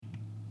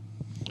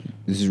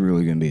This is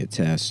really going to be a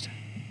test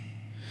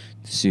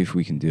to see if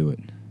we can do it.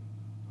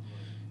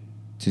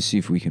 To see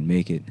if we can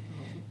make it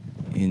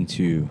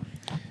into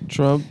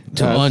Trump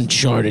To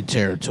uncharted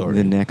territory.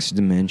 the next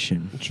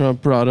dimension.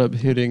 Trump brought up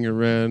hitting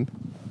Iran.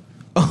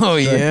 Oh,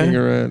 Striking yeah?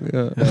 Iran,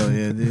 yeah. Hell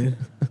yeah, dude.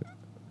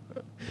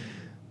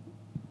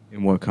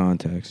 In what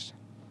context?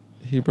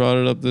 He brought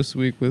it up this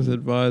week with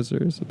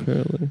advisors,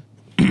 apparently.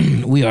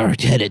 We are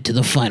headed to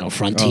the final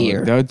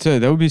frontier.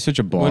 That would be such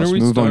a boss are we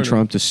move on starting?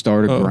 Trump to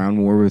start a Oh. ground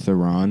war with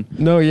Iran.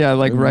 No, yeah,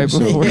 like right So-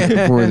 before.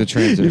 before the He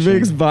transition.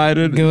 makes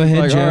Biden. Go ahead,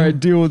 like, Joe. all right,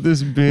 deal with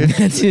this bitch.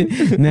 That's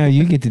it. Now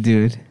you get to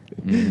do it.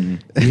 Mhm.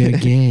 You're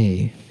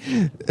gay.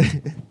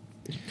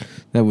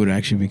 That would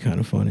actually be kind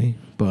of funny,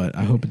 but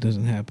I hope it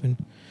doesn't happen.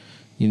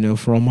 You know,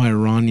 for all my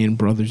Iranian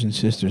brothers and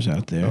sisters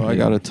out there. Oh, I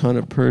got a ton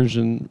of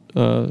Persian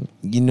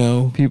You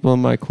know, people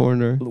in my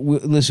corner.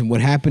 listen, what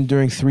happened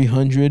during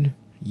 300,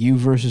 you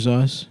versus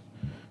us,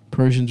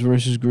 Persians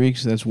versus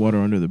Greeks, that's water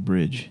under the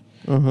bridge.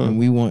 Uh-huh.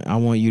 And I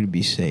want you to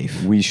be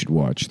safe. We should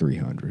watch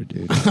 300,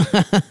 dude.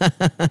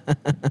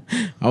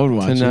 I would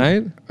watch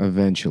Tonight? it.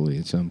 Eventually,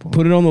 at some point.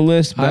 Put it on the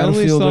list. I only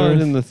Battlefield saw Earth.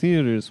 it in the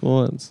theaters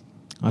once.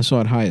 I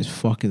saw it high as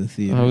fuck in the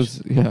theaters. I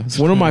was, yeah.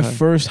 One of my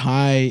first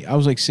high, I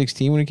was like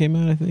 16 when it came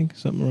out, I think.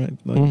 Something like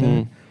that.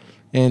 Mhm.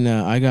 And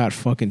I got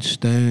fucking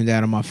stoned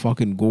out of my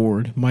fucking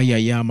gourd.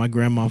 My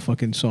grandma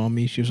fucking saw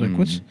me. She was like,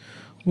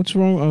 what's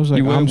wrong? I was like,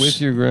 You went I'm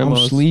with your grandma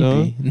I'm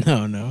sleepy.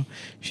 stoned? No.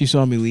 She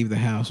saw me leave the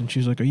house and she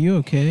was like, are you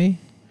okay?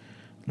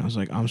 And I was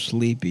like, I'm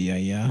sleepy,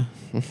 yeah.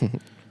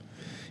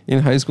 In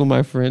high school,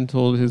 my friend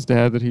told his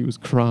dad that he was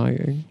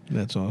crying.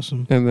 That's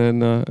awesome. And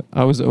then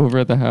I was over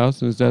at the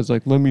house, and his dad's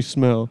like, let me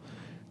smell.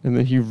 And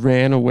then he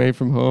ran away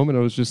from home, and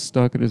I was just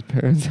stuck at his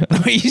parents'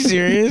 house. Are you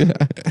serious?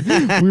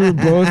 We were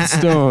both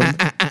stoned.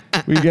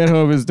 We get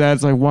home, his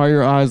dad's like, why are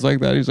your eyes like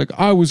that? He's like,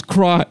 I was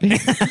crying.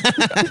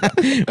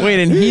 Wait,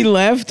 and he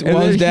left And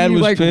while then his dad he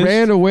was like pissed?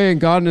 ran away and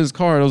got in his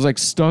car, and I was like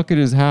stuck at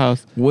his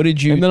house. What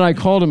did you... And then I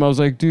called him. I was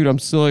like, dude, I'm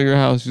still at your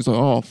house. He's like,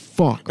 oh,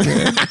 fuck,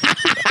 man.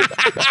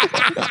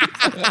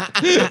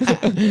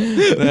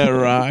 That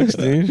rocks,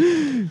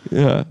 dude.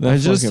 Yeah. That I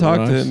just fucking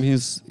talked to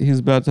rocks. him. He's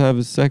about to have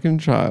his second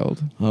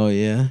child. Oh,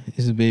 yeah?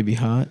 Is the baby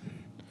hot?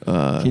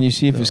 Can you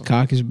see if his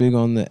cock is big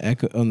on the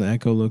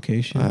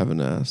echolocation? I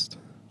haven't asked.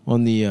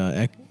 On the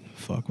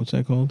what's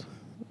that called?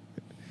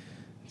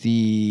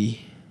 The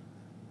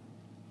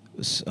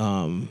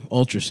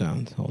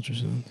ultrasound.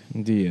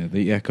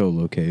 The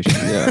echolocation.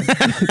 Yeah.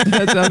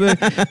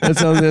 that's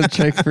how they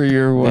check for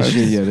your what?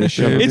 They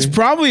shove it. It's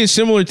probably a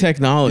similar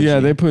technology. Yeah,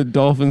 they put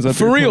dolphins up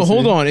for their real. pussy.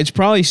 Hold on, it's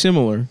probably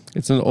similar.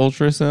 It's an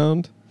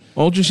ultrasound.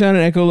 Ultrasound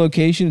and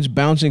echolocation is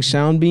bouncing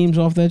sound beams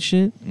off that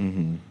shit.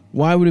 Mm-hmm.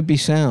 Why would it be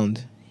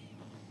sound?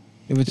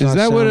 If it's Is not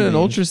that what sound an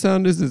beams?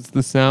 ultrasound is? It's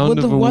the sound What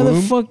of the, a why womb?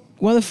 the fuck?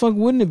 Why the fuck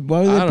wouldn't it?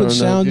 Why would they I put don't know,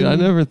 sound? dude. in I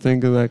never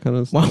think of that kind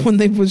of Why stuff. wouldn't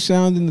they put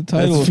sound in the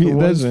title? That's, if it that's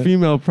wasn't?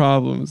 female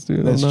problems,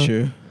 dude. That's I'm not-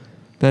 true.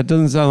 That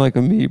doesn't sound like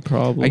a me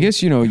problem. I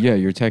guess,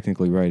 you're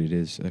technically right. It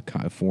is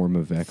a form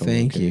of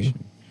echolocation.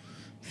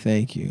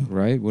 Thank you.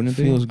 Right? Wouldn't it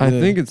be? Feels I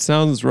good. think it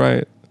sounds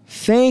right.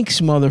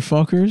 Thanks,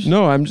 motherfuckers.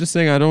 No, I'm just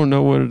saying I don't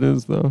know what it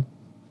is though.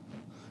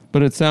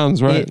 But it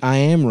sounds right. I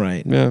am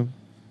right. Yeah.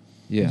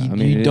 Yeah, You, I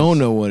mean, you it don't is-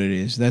 know what it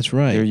is. That's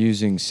right. They're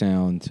using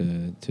sound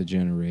to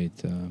generate.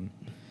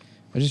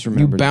 I just You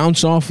remember.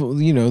 bounce off,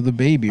 the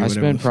baby. Or I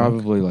whatever spent the fuck.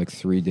 probably like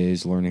 3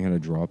 days learning how to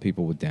draw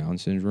people with Down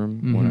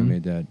syndrome when I Mhm.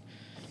 made that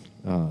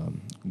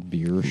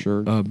beer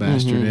shirt.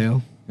 Bastard Mhm.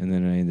 Ale. And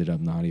then I ended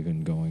up not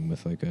even going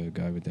with like a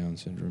guy with Down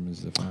syndrome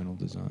as the final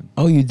design.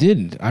 Oh, you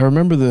didn't. I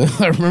remember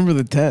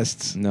the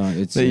tests No,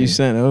 it's that you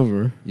sent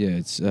over. Yeah,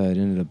 it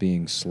ended up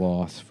being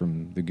Sloth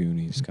from the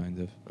Goonies, kind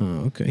of.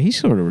 Oh, okay. He's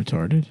sort of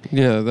retarded.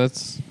 Yeah,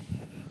 that's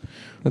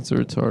a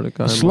retarded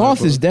guy. in my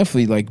Sloth is book.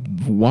 definitely like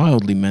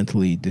wildly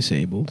mentally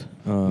disabled.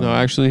 No,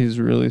 actually he's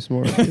really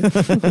smart.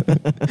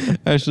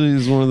 Actually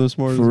he's one of the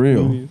smartest. For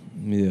real? movies.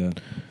 yeah.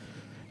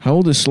 How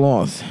old is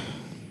Sloth?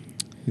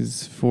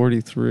 He's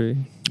 43.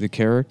 The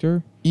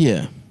character?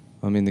 Yeah.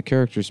 I mean, the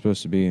character's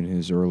supposed to be in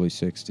his early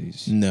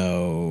 60s.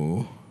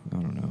 No. I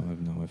don't know. I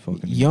have no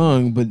fucking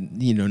Young, but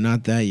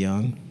not that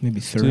young. Maybe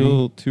 30.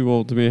 Still too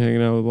old to be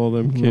hanging out with all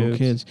them Little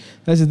kids.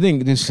 That's the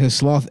thing. Has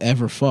Sloth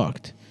ever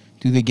fucked?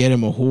 Do they get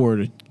him a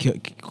whore to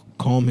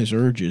calm his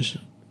urges?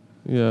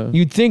 Yeah.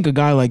 You'd think a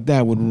guy like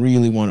that would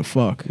really want to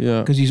fuck. Yeah.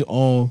 Because he's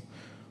all...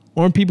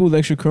 Aren't people with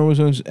extra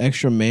chromosomes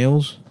extra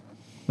males?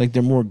 Like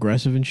they're more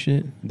aggressive and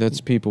shit? That's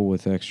people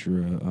with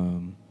extra.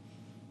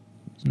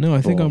 No,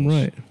 I think I'm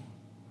balls. right.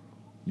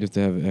 You have to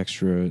have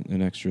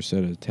an extra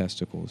set of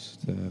testicles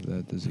to have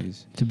that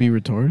disease. To be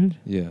retarded?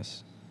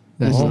 Yes.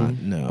 That's all, not...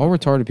 No. All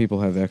retarded people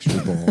have extra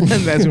balls. And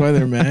that's why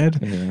they're mad?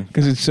 Yeah.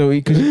 Because it's so...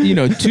 Because,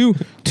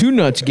 two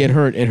nuts get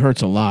hurt. It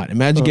hurts a lot.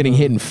 Imagine getting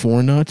hit in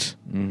 4 nuts.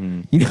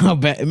 Mm-hmm. You know how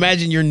bad...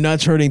 Imagine your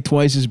nuts hurting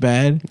twice as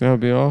bad. That would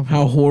be awful.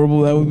 How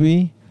horrible that would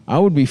be. I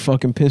would be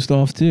fucking pissed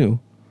off, too.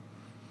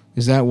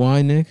 Is that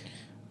why, Nick?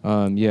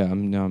 Yeah.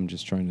 I'm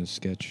just trying to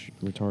sketch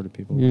retarded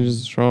people. You're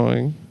just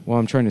drawing. Well,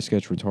 I'm trying to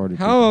sketch retarded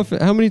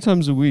How many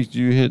times a week do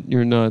you hit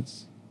your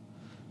nuts?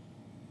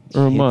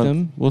 Or a Hit month.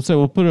 them?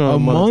 We'll put it on A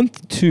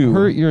month, 2.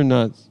 Hurt your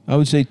nuts. I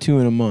would say 2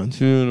 in a month.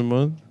 2 in a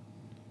month.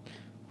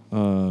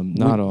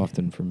 Not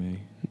often for me.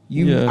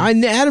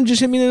 Adam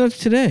just hit me in the nuts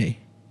today.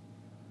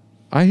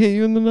 I hit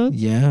you in the nuts?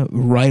 Yeah,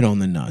 right on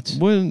the nuts.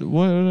 What did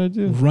I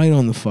do? Right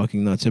on the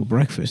fucking nuts at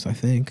breakfast, I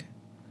think.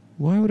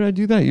 Why would I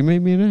do that? You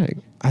made me an egg.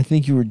 I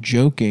think you were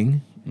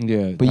joking,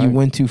 Yeah, but you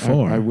went too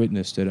far. I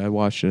witnessed it. I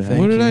watched it. Thank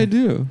What did you. I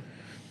do?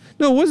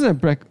 No, it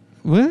wasn't that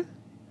What?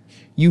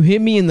 You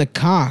hit me in the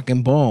cock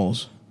and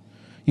balls.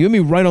 You hit me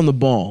right on the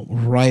ball.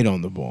 Right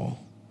on the ball.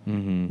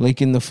 Mm-hmm.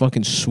 Like in the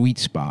fucking sweet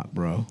spot,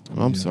 bro.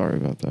 I'm sorry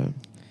about that.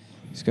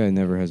 This guy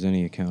never has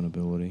any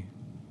accountability.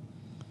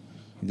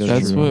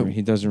 That's what-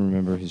 He doesn't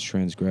remember his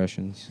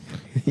transgressions.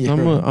 Yeah,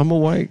 I'm a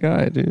white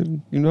guy,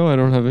 dude. You know I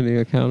don't have any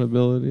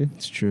accountability.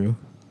 it's true.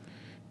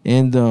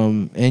 And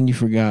we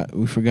forgot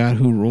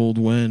who rolled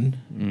when.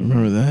 Mhm.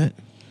 Remember that?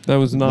 That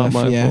was not That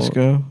my fault.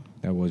 fiasco.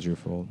 That was your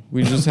fault.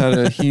 We just had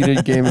a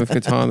heated game of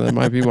Catan. That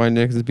might be why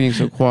Nick is being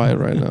so quiet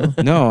right now.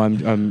 No,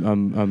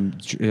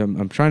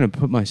 I'm trying to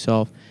put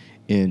myself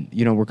in.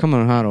 You know, we're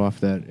coming hot off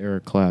that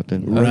Eric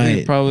Clapton, I Right.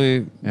 think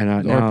probably and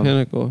our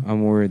pinnacle.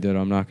 I'm worried that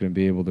I'm not going to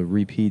be able to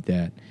repeat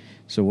that.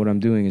 So what I'm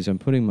doing is I'm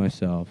putting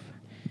myself.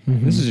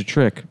 Mhm. This is a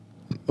trick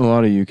a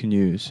lot of you can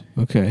use.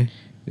 Okay.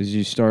 Is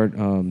you start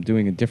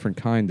doing a different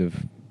kind of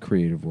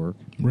creative work.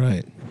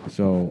 Right.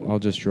 So I'll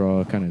just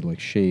draw kind of like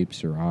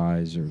shapes or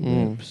eyes or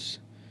lips.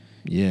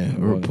 Yeah.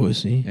 Or a What-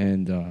 pussy.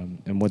 And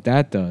what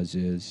that does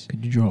is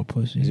Could you draw a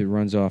pussy? it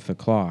runs off the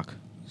clock,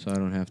 so I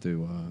don't have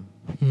to.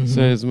 Mhm.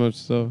 Say as much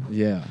stuff.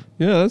 Yeah.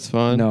 Yeah, that's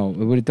fine. No,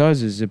 what it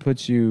does is it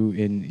puts you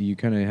in. You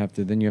kind of have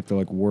to. Then you have to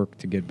like work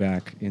to get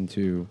back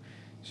into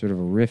sort of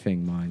a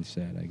riffing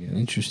mindset, I guess.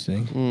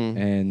 Interesting. Mm.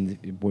 And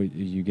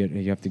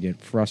you have to get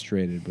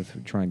frustrated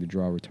with trying to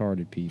draw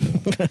retarded people,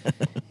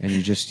 and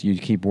you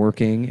keep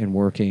working and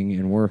working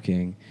and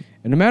working,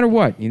 and no matter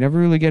what, you never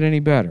really get any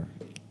better.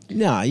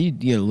 Nah, you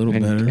get a little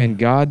better. And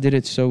God did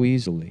it so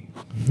easily.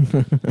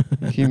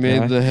 He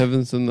made the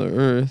heavens and the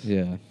earth.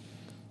 Yeah.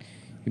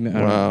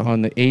 Wow.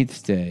 On the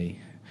 8th day,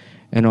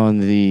 and on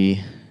the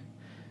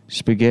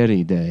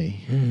spaghetti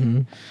day,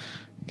 Mhm.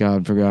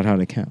 God forgot how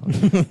to count.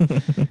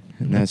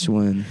 And that's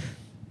when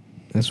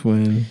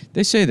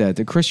they say that.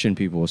 The Christian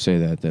people will say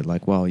that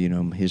like, well, you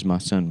know, my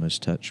son was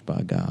touched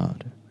by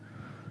God,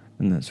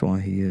 and that's why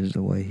he is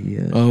the way he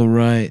is. Oh,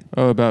 right.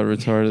 Oh, about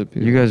retarded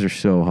people. You guys are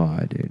so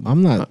high, dude.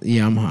 I'm not.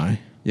 Yeah, I'm high.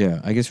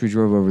 Yeah, I guess we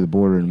drove over the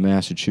border in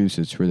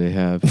Massachusetts where they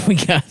have. We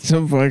got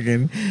some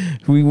fucking.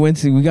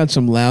 We got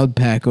some loud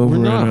pack over.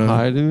 We're not in,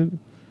 high, dude.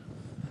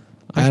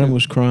 Adam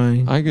was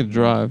crying. I could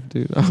drive,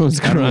 dude. I was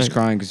Adam crying. was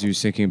crying because he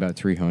was thinking about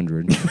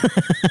 300.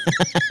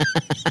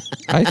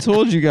 I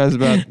told you guys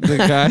about the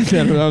guy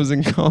that I was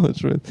in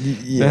college with.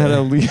 Yeah. That had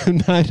a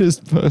Leonidas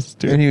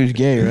poster. And he was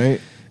gay,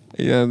 right?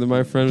 Yeah, then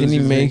my friend Didn't was he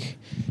using- make?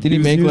 Did he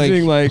was make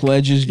using, like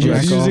pledges? he was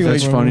Jack using, off like,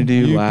 That's in funny to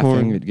you, Unicorn.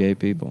 laughing at gay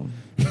people.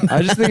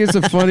 I just think it's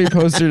a funny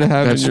poster to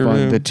have That's in your fun.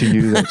 room. That to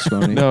you, that's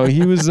funny. No,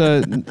 he was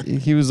like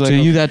to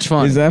you, that's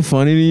funny. Is that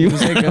funny to you?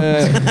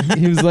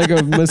 he was like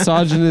a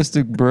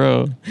misogynistic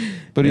bro,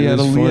 but he It had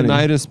a is funny.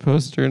 Leonidas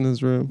poster in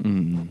his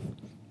room.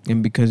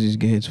 And because he's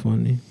gay, it's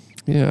funny.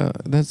 Yeah,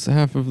 that's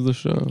half of the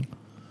show.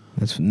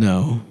 That's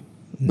no,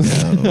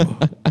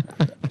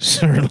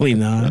 certainly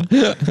not.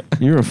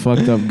 You're a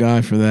fucked up guy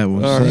for that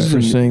one. All Thanks right.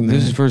 for saying that.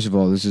 This is first of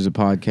all, this is a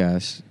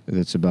podcast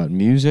that's about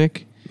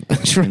music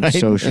That's and right.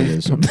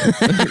 socialism.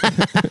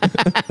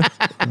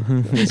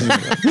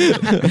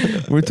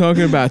 We're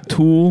talking about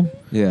Tool,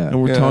 Yeah.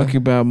 and we're Yeah. talking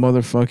about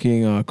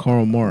motherfucking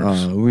Karl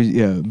Marx.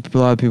 A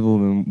lot of people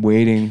have been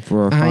waiting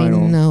for our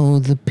final know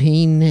the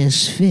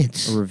penis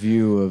fits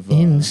review of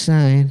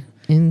inside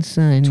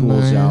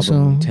Tool's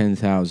album,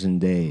 10,000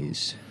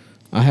 Days.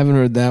 I haven't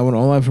heard that one.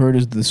 All I've heard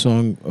is the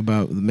song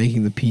about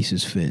making the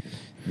pieces fit.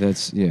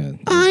 That's, yeah.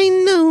 I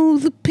know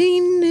the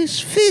penis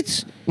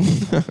fits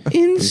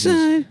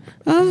inside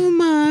of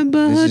my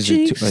butt This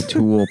cheeks. is a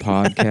Tool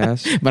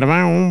podcast.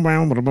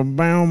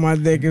 My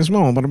dick is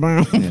small.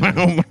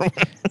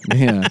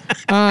 Yeah.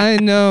 I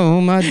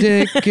know my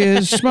dick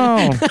is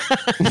small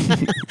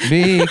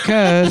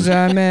because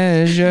I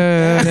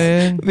measured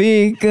it.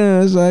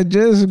 Because I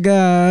just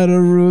got a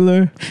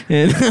ruler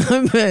and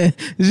I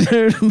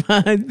measured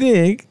my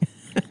dick.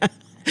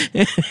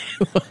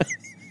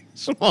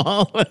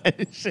 Small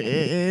as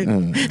shit.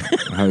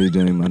 How are you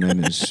doing? My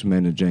name is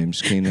Maynard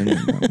James Keenan. And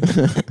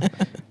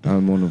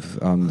I'm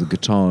the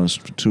guitarist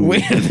for Tool.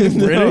 Wait,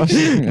 British?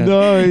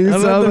 No, you I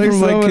thought sound they're like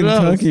from like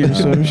someone Kentucky else.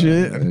 or some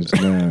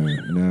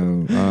shit.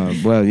 No.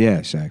 Well,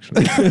 yes,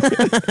 actually.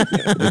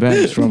 The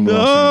band's from No,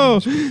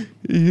 Los Angeles.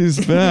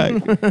 he's back.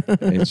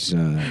 It's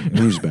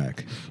who's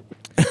back?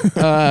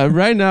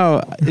 Right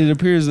now, it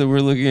appears that we're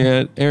looking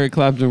at Eric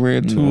Clapton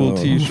wearing a Tool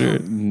No.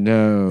 T-shirt.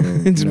 No,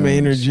 It's no,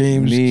 Maynard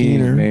James me,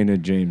 Keener.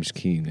 Maynard James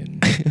Keenan,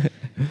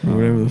 Or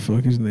whatever the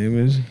fuck his name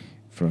is.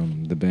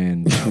 from the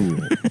band Tool.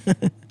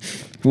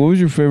 What was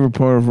your favorite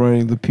part of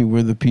writing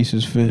where the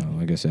pieces fit? Oh,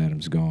 I guess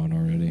Adam's gone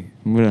already. see.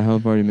 I'm going to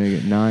help already make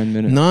it 9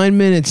 minutes. 9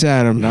 minutes,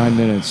 Adam. 9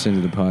 minutes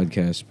into the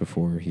podcast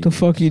before he... What the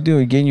fuck are you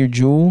doing? Getting your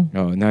jewel?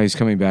 Oh, now he's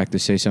coming back to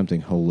say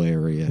something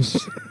hilarious.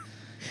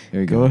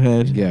 There you go. Go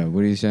ahead. Yeah,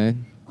 what are you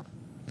saying?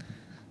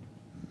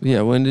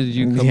 Yeah, when did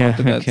you come up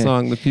with that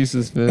song, The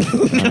Pieces Fit?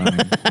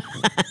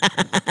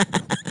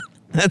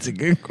 That's a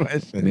good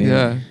question.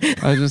 Yeah,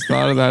 I just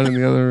thought of that in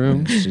the other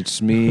room.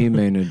 It's me,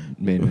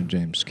 Maynard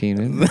James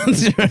Keenan.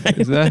 That's right.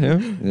 Is that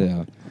him?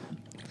 Yeah.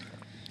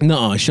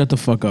 No, shut the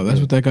fuck up. That's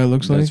what that guy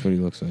looks like? That's what he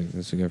looks like.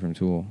 That's the guy from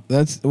Tool.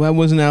 That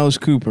wasn't Alice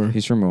Cooper.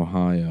 He's from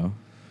Ohio.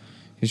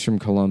 He's from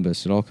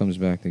Columbus. It all comes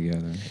back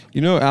together.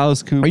 You know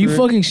Alice Cooper? Are you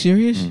fucking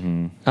serious?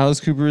 Mm-hmm. Alice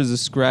Cooper is a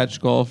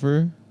scratch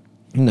golfer.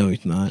 No,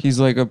 he's not. He's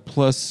like a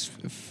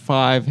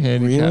 +5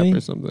 handicap Really?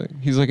 or something.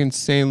 He's like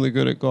insanely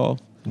good at golf.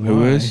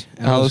 Who is?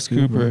 Alice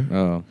Cooper.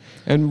 Oh.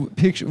 And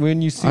picture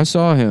when you see... I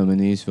saw him in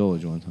the East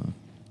Village one time.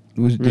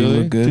 Did he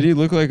look good? Did he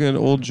look like an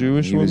old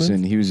Jewish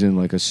woman? He was in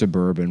like a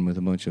Suburban with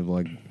a bunch of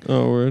like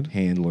word.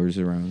 handlers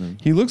around him.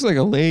 He looks like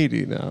a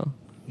lady now.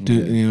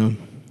 Dude, you know.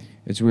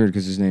 It's weird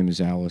because his name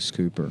is Alice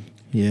Cooper.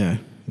 Yeah.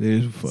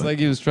 It's like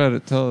he was trying to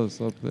tell us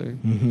something.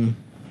 Mm-hmm.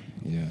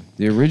 Yeah.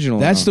 The original.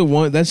 That's the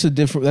one. That's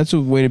a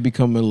way to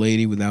become a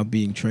lady without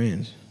being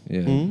trans.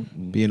 Yeah.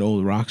 Mm-hmm. Be an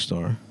old rock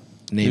star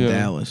named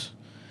Alice.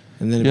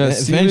 And then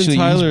Steven eventually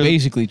Tyler, he's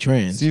basically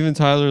trans. Steven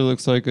Tyler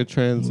looks like a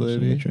trans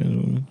lady. Like a trans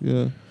woman.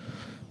 Yeah.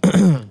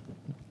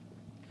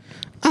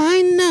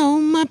 I know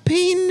my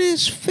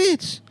penis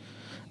fits.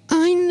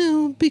 I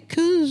know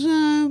because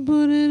I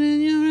put it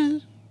in your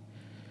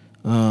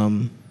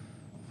ass.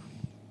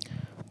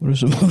 What are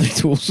some other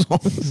Tool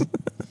songs?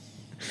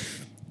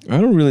 They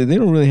don't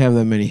really have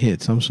that many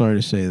hits. I'm sorry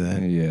to say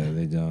that. Yeah,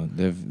 they don't.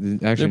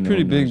 They're a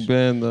pretty big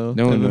band though.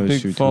 No one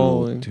knows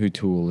who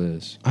Tool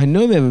is. I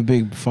know they have a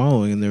big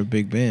following and they're a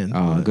big band.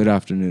 Good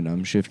afternoon.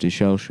 I'm Shifty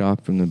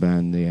Shellshock from the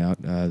band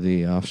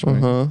The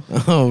Offspring.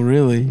 Uh-huh. Oh,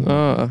 really?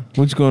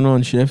 What's going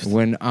on, Shift?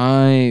 When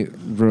I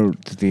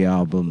wrote the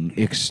album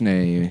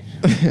Ixnay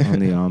on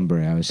the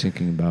Hombre, I was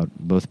thinking about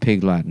both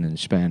Pig Latin and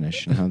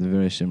Spanish and how they're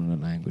very similar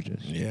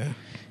languages. Yeah.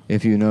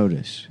 If you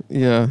notice.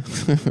 Yeah.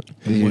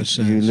 You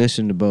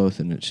listen to both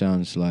and it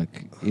sounds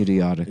like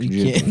idiotic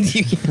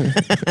gibberish.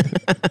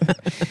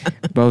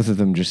 Both of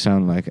them just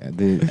sound like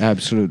the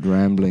absolute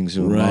ramblings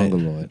of a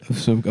Mongoloid.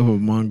 Of a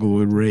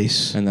Mongoloid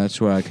race. And that's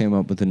why I came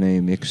up with the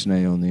name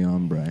Ixnay on the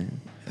Hombre.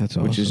 That's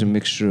awesome. Which is a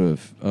mixture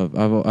of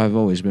I've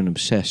always been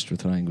obsessed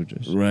with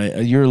languages.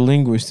 Right. You're a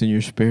linguist in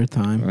your spare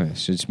time. Right.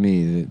 So it's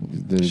me.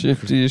 The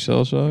Shifty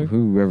Shellshock?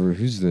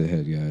 Who's the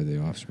head guy of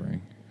The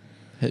Offspring?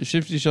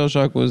 Shifty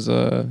Shellshock was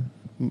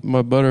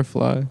my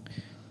butterfly.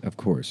 Of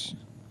course.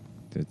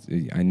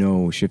 I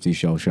know Shifty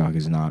Shellshock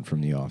is not from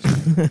The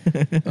Offspring.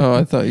 Oh,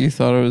 I thought you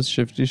thought it was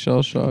Shifty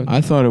Shellshock.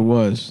 I thought it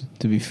was,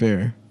 to be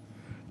fair.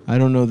 I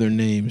don't know their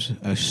names.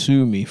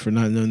 Sue me for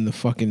not knowing the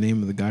fucking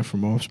name of the guy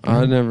from Offspring.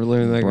 I never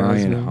learned that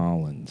guy's name. Brian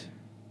Holland.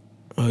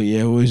 Oh,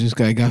 yeah. What is this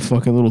guy? Got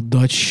fucking little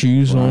Dutch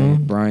shoes on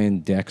him? Brian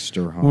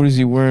Dexter Holland. What is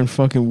he wearing?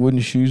 Fucking wooden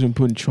shoes and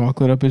putting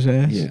chocolate up his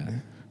ass? Yeah.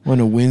 On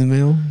a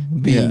windmill?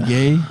 Being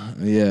gay?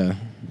 Yeah.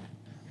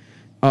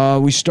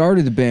 We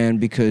started the band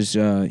because,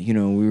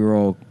 we were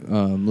all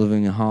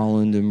living in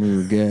Holland and we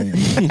were gay.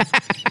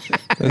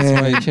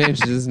 That's why he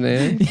changed his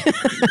name.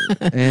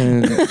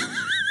 And,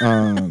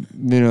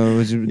 there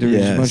was a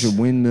bunch of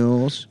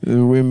windmills.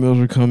 The windmills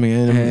were coming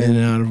in and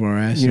out of our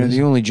asses.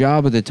 The only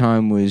job at the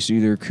time was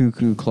either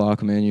cuckoo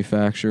clock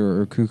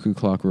manufacturer or cuckoo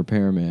clock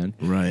repairman.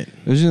 Right.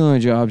 Those are the only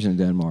jobs in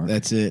Denmark.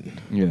 That's it.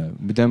 Yeah.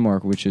 But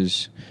Denmark, which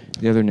is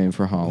the other name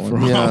for Holland.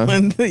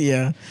 Holland,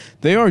 yeah.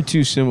 They are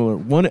too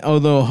similar.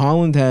 Although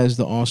Holland has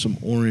the awesome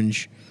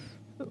orange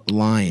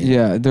lion.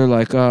 Yeah, they're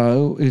like,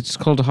 it's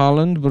called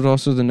Holland, but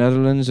also the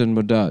Netherlands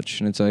and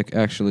Dutch. And it's like,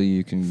 actually,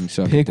 you can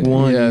suck Pick it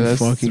one, yeah, you that's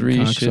fucking three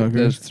cocksuckers.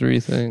 That's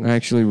three things.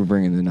 Actually, we're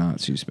bringing the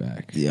Nazis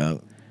back. Yeah.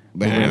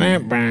 That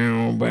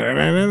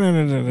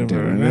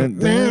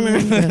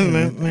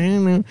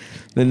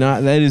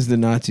is the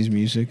Nazis'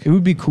 music. It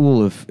would be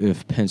cool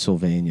if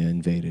Pennsylvania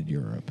invaded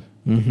Europe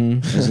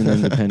as an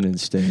independent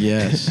state.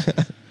 Yes.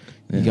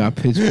 You got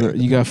Pittsburgh.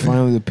 You got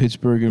finally the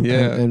Pittsburgh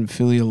and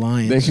Philly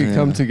alliance. They could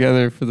come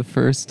together for the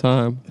first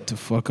time to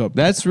fuck up.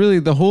 That's really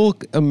the whole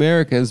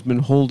America has been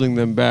holding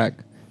them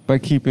back by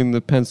keeping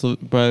the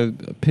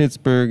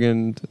Pittsburgh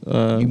and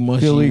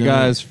Philly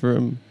guys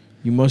from.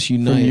 You must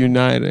unite. From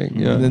uniting,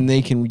 yeah. And then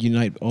they can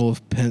unite all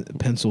of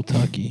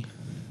Pennsylvania.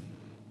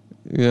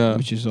 Yeah.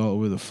 Which is all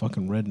where the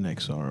fucking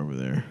rednecks are over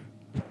there.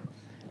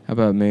 How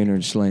about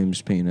Maynard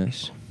Slame's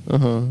penis?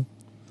 Uh-huh.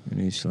 And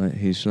he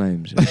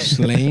slames it.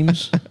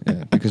 Slames?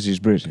 Yeah, because he's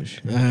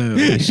British. Oh,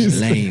 he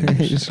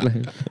slames.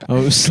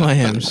 Oh,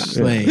 slams.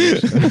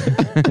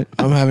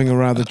 I'm having a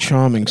rather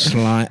charming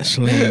slams.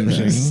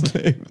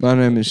 My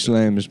name is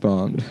Slames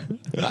Bond.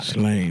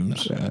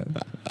 Slames.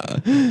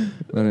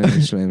 My name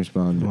is Slames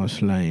Bond. Oh,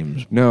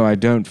 slames. No, I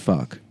don't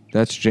fuck.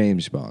 That's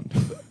James Bond.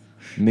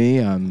 Me,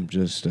 I'm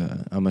just,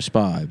 I'm a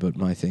spy, but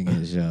my thing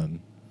is,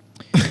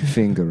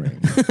 fingering.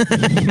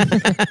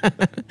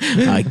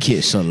 I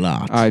kiss a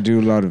lot. I do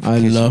a lot of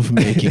kissing. I love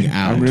making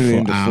out. I'm really for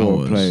into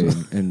hours.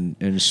 foreplay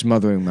and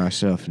smothering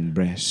myself in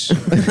breasts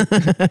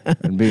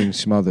and being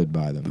smothered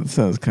by them. That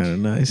sounds kind of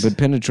nice. But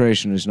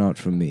penetration is not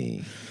for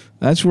me.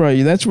 That's where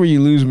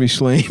you lose me,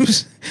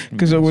 Slames.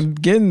 Because when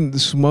getting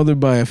smothered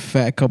by a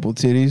fat couple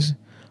titties,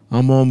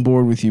 I'm on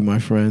board with you, my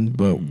friend.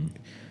 But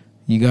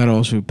you got to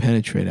also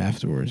penetrate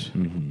afterwards.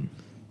 Mm-hmm.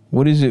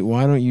 What is it?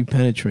 Why don't you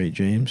penetrate,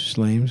 James?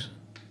 Slames?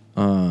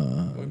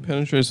 He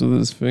penetrates with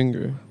his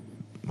finger.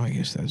 I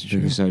guess that's true.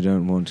 Because I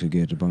don't want to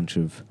get a bunch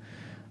of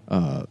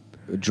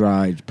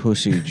dried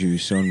pussy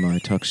juice on my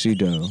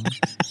tuxedo.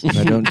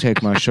 I don't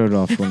take my shirt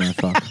off when I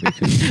fuck.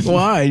 Because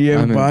why? Do you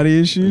have body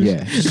issues?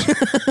 Yes.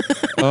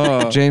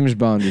 James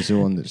Bond is the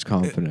one that's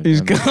confident.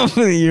 He's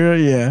confident.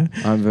 Yeah.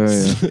 I'm very.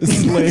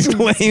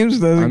 Slames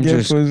doesn't get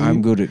pussy.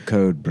 I'm good at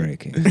code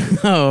breaking.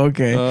 Oh,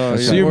 okay.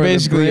 So you're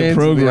basically a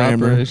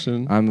programmer.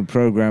 I'm a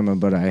programmer,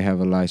 but I have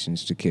a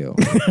license to kill.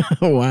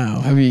 Wow.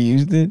 Have you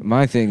used it?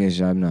 My thing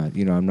is, I'm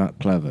not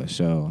clever.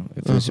 So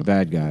if it's a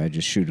bad guy, I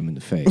just shoot him in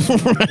the face.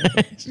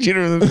 Shoot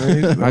him in the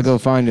face. I go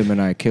find him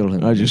and I kill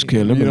him. I just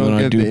kill him and then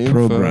I do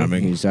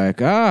programming. He's like,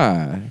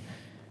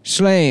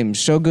 Slames,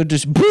 so good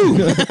to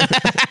boom.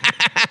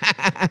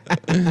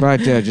 Right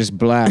there, just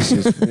blast.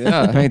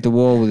 Paint the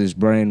wall with his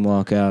brain,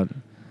 walk out.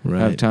 Right.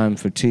 Have time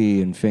for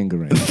tea and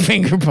fingering.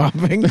 Finger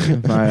popping.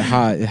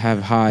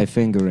 Have high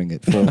fingering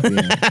at 4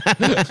 p.m.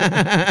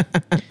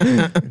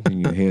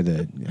 And you hear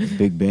the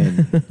Big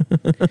Ben.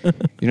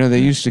 They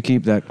used to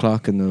keep that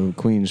clock in the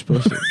Queen's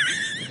pussy.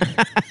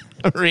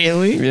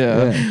 Really?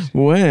 Yeah.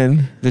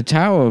 When? The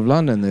Tower of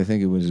London, they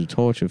think it was a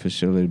torture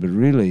facility, but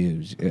really, it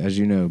was, as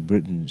you know,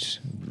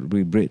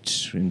 we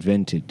Brits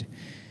invented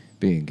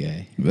being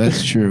gay.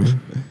 That's true.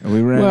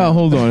 And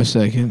hold on a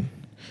second.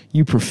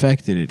 You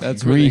perfected it.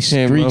 That's Greeks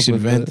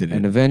invented it.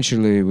 And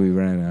eventually we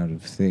ran out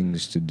of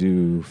things to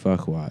do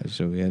fuck-wise,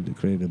 so we had to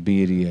create a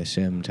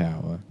BDSM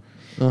tower.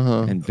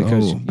 And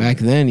because back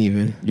then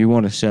even. You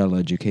want to sell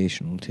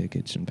educational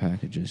tickets and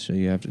packages, so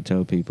you have to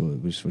tell people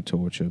it was for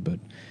torture, but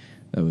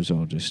that was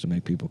all just to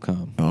make people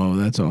come. Oh,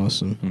 that's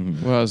awesome.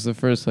 Mm-hmm. Well, it was the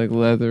first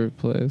leather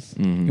place.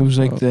 Mm-hmm. It was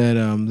like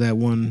that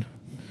one...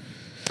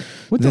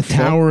 The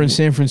tower in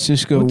San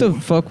Francisco. What the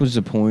fuck was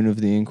the point of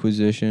the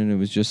Inquisition? It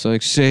was just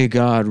like, say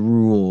God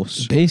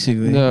rules.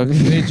 Basically. No,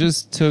 they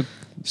just took...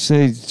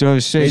 Say God.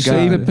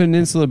 The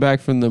peninsula back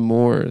from the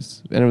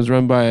Moors, and it was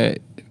run by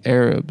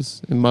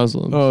Arabs and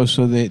Muslims. Oh,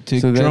 so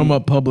drum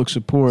up public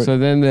support. So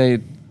then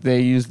they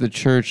used the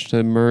church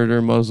to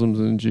murder Muslims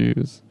and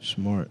Jews.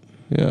 Smart.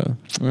 Yeah.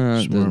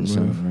 That doesn't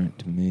sound right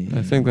to me.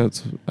 I think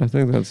that's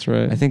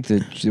right. I think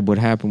that what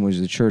happened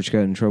was the church got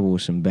in trouble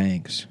with some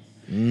banks.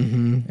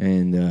 Mm-hmm.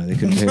 And they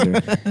couldn't pay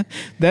their...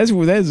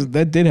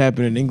 That did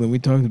happen in England. We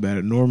talked about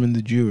it. Norman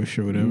the Jewish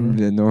or whatever.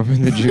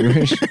 Norman the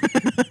Jewish.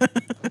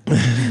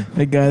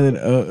 That guy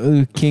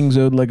that kings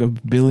owed like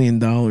 $1 billion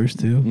to.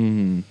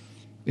 Mm-hmm.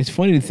 It's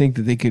funny to think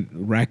that they could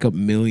rack up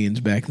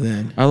millions back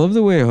then. I love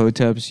the way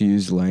Hoteps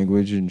use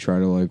language and try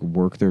to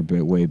work their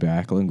way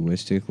back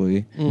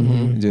linguistically.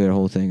 Mm-hmm. Do that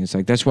whole thing. It's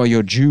like, that's why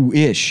you're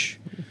Jewish.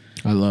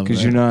 I love that.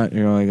 Because you're like,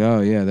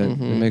 oh yeah, that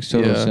makes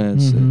total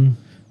sense. Mm-hmm.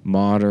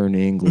 Modern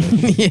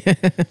English. Yeah.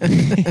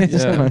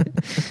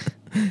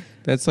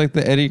 That's like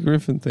the Eddie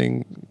Griffin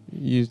thing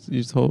you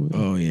told me.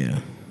 Oh, yeah.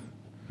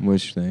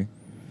 Which thing?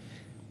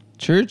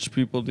 Church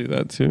people do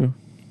that too.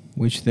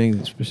 Which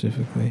thing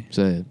specifically?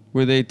 Say it.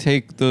 Where they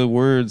take the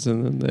words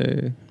and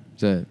then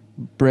they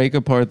break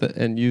apart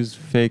and use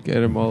fake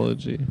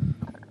etymology.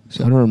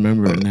 So I don't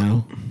remember it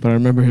now, but I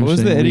remember him saying, what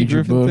was the Eddie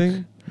Griffin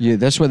thing? Yeah,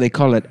 that's why they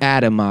call it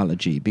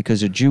etymology,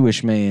 because a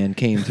Jewish man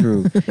came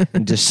through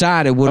and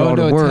decided what all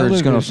the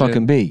words going to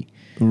fucking be.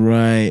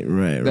 Right.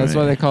 That's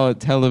why they call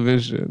it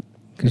television.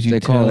 Because they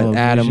call it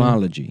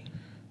etymology.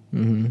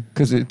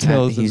 Because it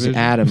tells He's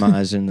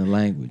atomizing the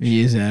language.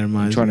 He is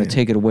atomizing. Trying to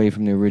take it away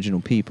from the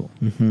original people.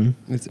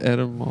 Mm-hmm. It's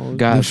etymology.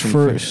 Guys the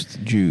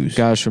first Jews.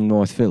 Guys from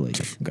North Philly.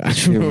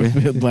 Guys from North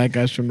Philly. Black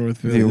guys from North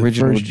Philly. The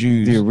original first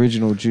Jews. The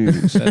original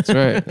Jews. That's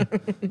right.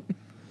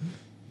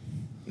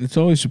 It's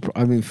always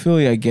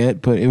Philly I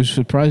get, but it was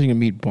surprising to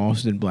meet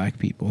Boston black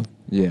people.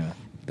 Yeah.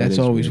 That's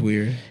always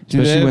weird.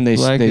 Especially when they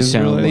sound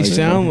like... They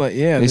sound like,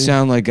 yeah. They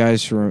sound like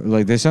guys from...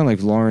 they sound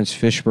like Lawrence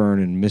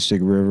Fishburne in Mystic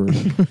River.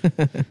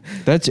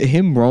 That's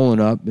him rolling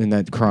up in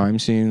that crime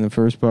scene in the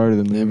first part of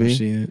the movie. Never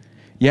seen it.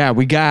 Yeah,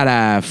 we got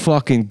a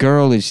fucking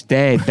girl is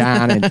dead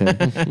down at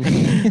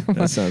the...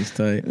 That sounds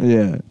tight.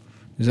 Yeah.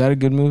 Is that a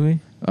good movie?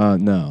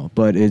 No,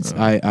 but it's...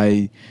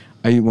 I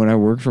when I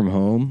worked from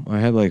home, I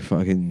had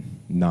fucking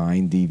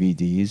 9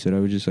 DVDs that I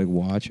would just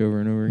watch over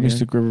and over again.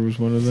 Mystic River was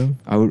one of them.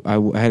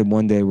 I had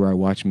one day where I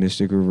watched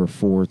Mystic River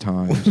 4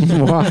 times.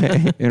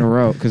 Why? In a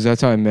row, because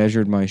that's how I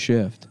measured my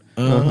shift.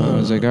 I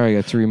was like, all right, I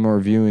got 3 more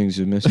viewings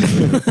of Mystic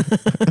River.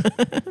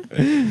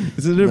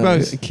 Isn't it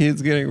about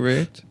kids getting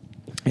raped?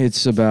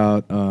 It's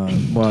about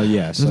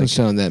yes. Doesn't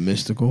sound that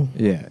mystical.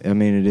 Yeah, I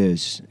mean it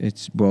is.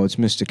 It's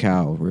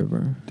Mystical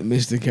River. The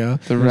Mystical.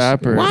 The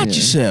rapper. Watch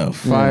yourself.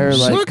 Fire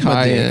like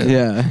cayenne.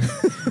 Yeah.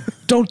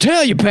 Don't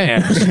tell your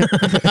parents.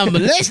 I'm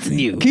molesting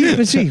you. Keep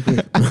it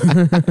secret.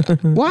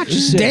 Watch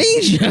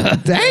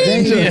yourself.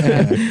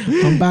 Danger.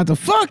 I'm about to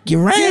fuck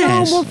your ass. Get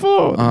on my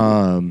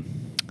phone.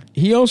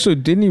 He also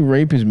didn't he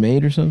rape his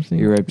maid or something?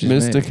 He raped his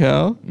Mr. maid.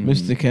 Cal?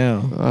 Mr.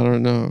 Cal. I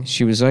don't know.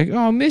 She was like,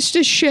 "Oh,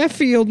 Mr.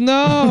 Sheffield,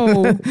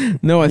 no."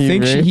 No, I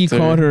think he raped her.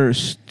 caught her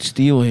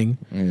stealing,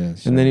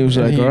 Yes. and then he was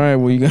like, "All right,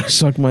 well, you gotta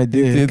suck my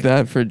dick." Did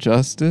that for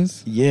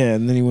justice? Yeah,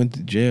 and then he went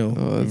to jail.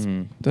 Oh,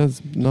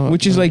 that's not.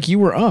 Which is like you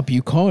were up,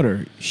 you caught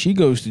her. She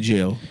goes to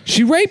jail.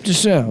 She raped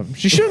herself.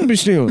 She shouldn't be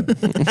stealing.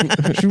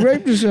 She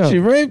raped herself. She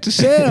raped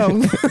herself.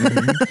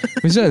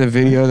 Was that the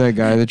video of that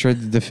guy that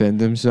tried to defend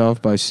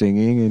himself by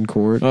singing in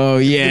court? Oh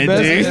yeah,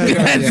 dude.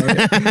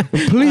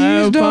 Please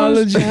I don't.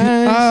 apologize.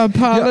 I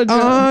apologize.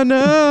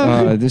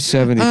 Honor. This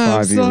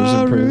 75 years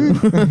in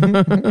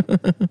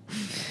prison.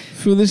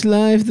 For this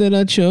life that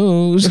I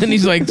chose. And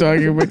he's like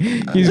talking about,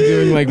 he's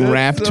doing like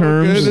rap so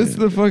terms. Good. It's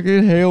the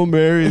fucking Hail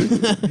Mary.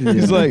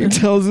 He's like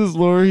tells his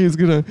lawyer he's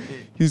gonna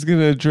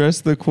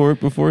address the court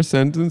before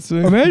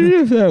sentencing. Imagine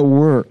if that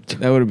worked.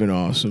 That would have been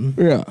awesome.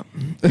 Yeah.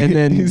 And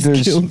then he's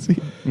there's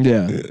guilty.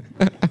 Yeah.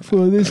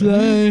 For this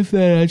life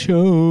that I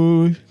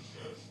chose.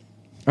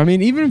 I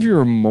mean, even if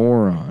you're a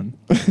moron,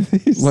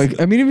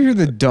 like, I mean, if you're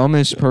the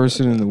dumbest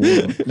person in the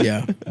world,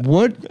 Yeah.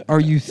 what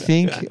are you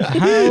thinking?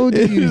 How do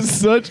It you? is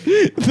such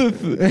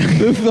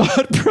the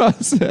thought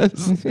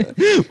process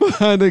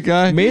behind a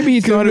guy. Maybe he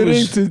thought it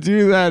committing was- to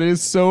do that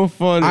is so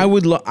funny. I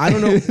would I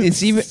don't know.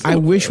 It's even I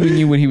wish we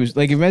knew what he was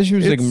like. Imagine it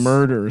was like It's-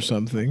 murder or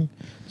something.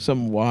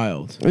 Something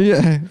wild.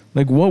 Yeah,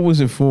 Like what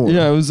was it for?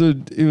 yeah.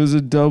 It was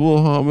a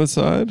double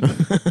homicide.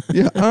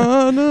 Yeah,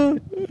 Anna.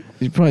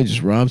 He probably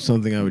just robbed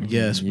something, I would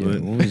guess, Yeah,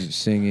 but what was it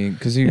singing?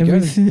 Because you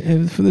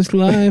everything for this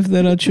life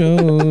that I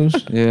chose.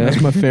 Yeah. That's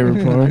my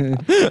favorite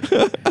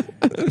part.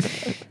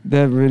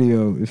 That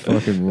video is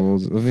fucking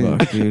rules. I mean,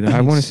 Fuck, dude, I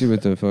I want to need see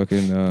what the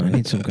fucking I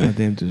need some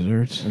goddamn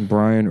desserts. and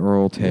Brian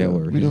Earl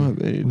Taylor. We don't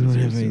have any. We don't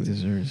have desserts. any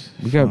desserts.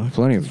 We got Fuck.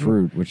 plenty of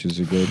fruit, which is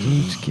a good.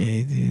 Fruit's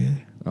gay,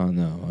 dude. Oh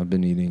no, I've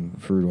been eating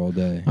fruit all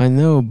day. I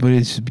know, but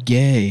it's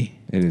gay.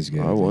 It is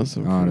good. I want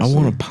some fruit. honestly. I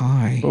want a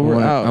pie. But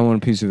we're out. I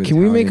want a piece of. Can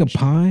we make a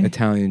Italian pie?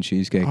 Italian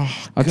cheesecake.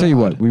 Oh, I'll tell you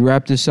God. what. We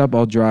wrap this up.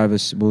 I'll drive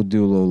us. We'll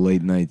do a little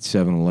late night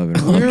 7-Eleven.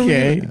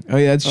 Okay. Oh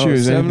yeah, that's true.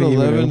 Is anything even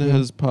 7-Eleven open?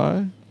 has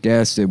pie.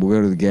 Gas station. We'll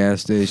go to the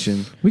gas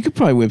station. We could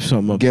probably whip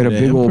something up. Get today.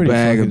 a big I'm old pretty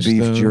bag of fucking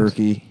beef stoned.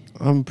 jerky.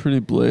 I'm pretty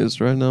blazed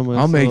right now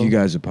myself. I'll make you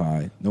guys a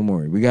pie. Don't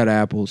worry. We got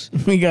apples.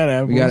 We got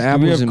apples. We got Do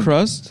apples we have and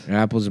crust?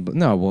 apples. And,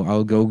 no, well,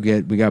 I'll go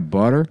get. We got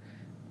butter.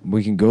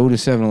 We can go to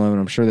 7-Eleven.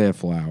 I'm sure they have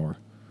flour.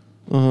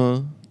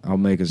 I'll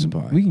make us a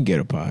pie. We can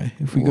get a pie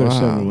if we go to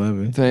Wow.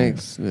 7-Eleven.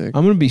 Thanks, Nick.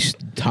 I'm gonna be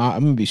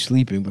I'm gonna be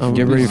sleeping. Before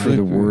Get I'm ready gonna for the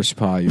sleep. worst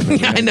pie you've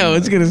ever I had. know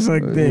it's gonna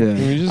suck dick. Yeah.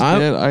 Can we just I'm-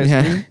 get ice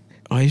yeah. cream?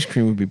 Ice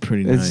cream would be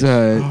pretty nice.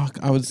 It's Fuck,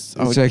 I would it's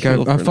like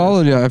kill for I an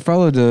followed I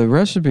followed the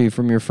recipe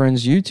from your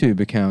friend's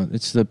YouTube account.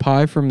 It's the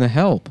pie from The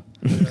Help.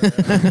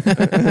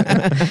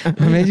 I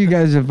made you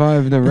guys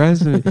survive the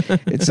recipe.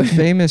 It's a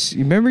famous.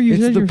 You remember you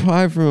It's said the your-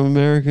 pie from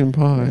American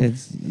Pie.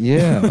 It's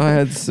yeah. I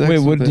had sex. Wait,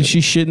 what with did it.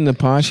 she shit in the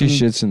pot? She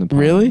shits in the pie.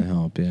 Really? In The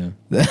Help, yeah.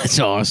 That's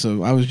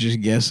awesome. I was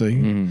just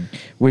guessing. Mhm.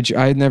 Which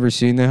I had never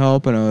seen The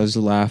Help, and I was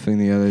laughing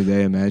the other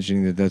day,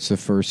 imagining that that's the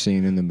first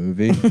scene in the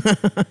movie.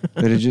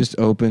 That it just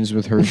opens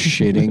with her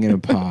shitting in a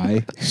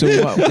pie. So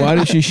why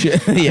did she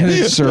shit? And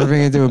then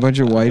serving it to a bunch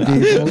of white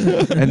people,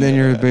 and then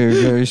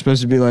you're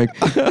supposed to be like,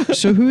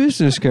 so who is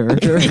this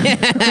character?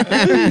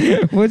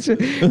 What's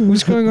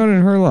going on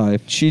in her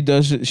life? She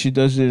does it. She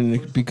does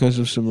it because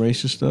of some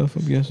racist stuff.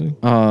 I'm guessing.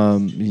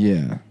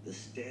 Yeah. The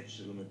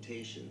statute of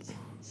limitations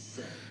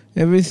set.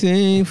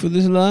 Everything for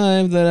this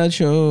life that I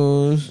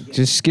chose.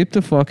 Just skip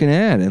the fucking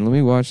ad and let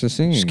me watch the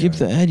singing. Skip guy.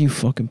 the ad, you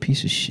fucking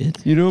piece of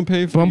shit. You don't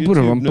pay for Bum, YouTube,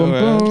 bum, no bum,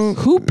 ads. bum.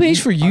 Who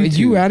pays for Are YouTube?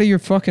 you out of your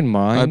fucking I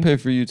mind? pay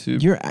for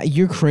YouTube.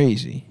 You're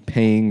crazy.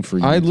 Paying for.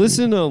 I YouTube.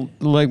 listen to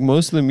like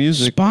most of the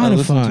music I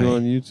listen to Spotify.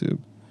 on YouTube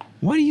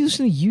Why do you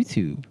listen to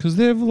YouTube? because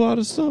they have a lot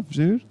of stuff,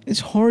 dude. It's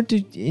hard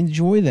to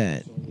enjoy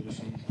that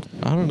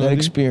I don't know. that dude.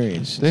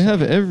 experience. They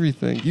have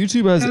everything.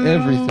 YouTube has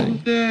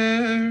everything.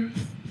 There,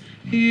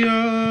 Your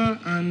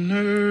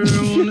Honor,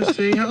 I wanna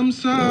say I'm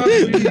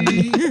sorry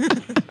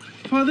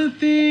for the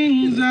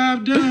things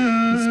I've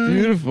done. It's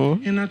beautiful.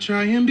 And I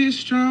try and be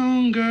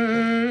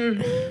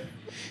stronger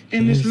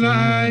in this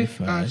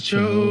life I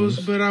chose.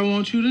 But I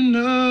want you to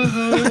know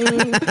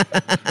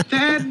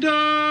that door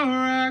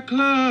I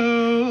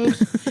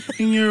closed.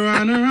 In Your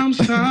Honor, I'm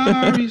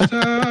sorry,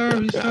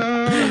 sorry,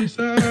 sorry,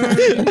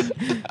 sorry.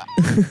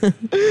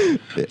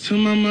 To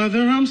my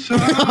mother, I'm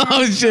sorry.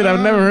 Oh shit! I've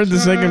never heard the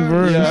second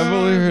verse. Yeah, I've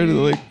only heard a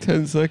like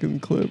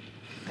 10-second clip.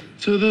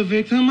 To the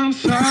victim, I'm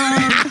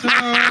sorry,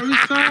 sorry,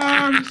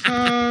 sorry,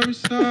 sorry,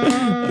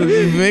 sorry.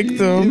 The He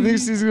victim.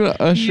 thinks he's gonna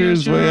usher Yes,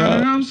 his Your way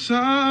Honor, out. I'm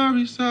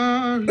sorry,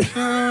 sorry,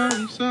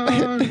 sorry,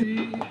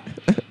 sorry.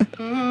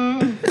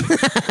 Oh.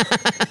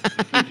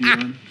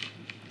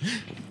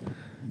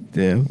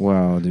 Damn.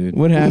 Wow, dude.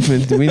 What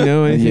happened? Do we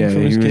know anything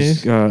from his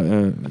case? He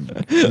was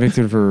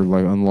convicted for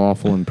like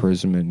unlawful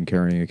imprisonment and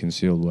carrying a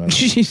concealed weapon.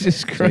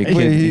 Jesus Christ. So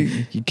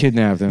he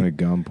kidnapped them at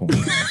gunpoint.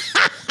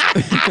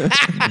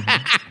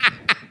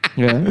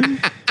 Yeah.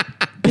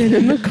 Get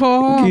in the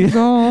car, I'm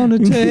gonna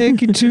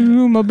take you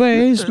to my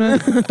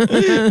basement.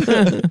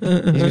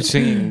 He was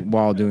singing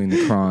while doing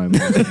the crime.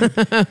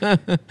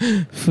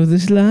 For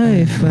this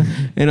life.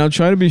 And I'll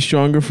try to be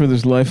stronger for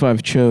this life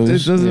I've chose.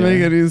 It doesn't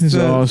make any sense. It's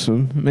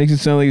awesome. Makes it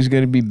sound like he's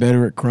going to be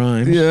better at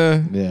crimes.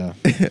 Yeah. Yeah.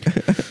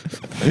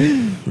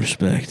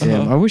 Respect.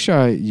 Damn, I wish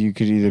you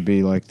could either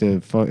be like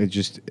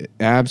just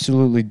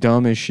absolutely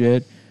dumb as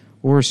shit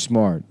or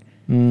smart.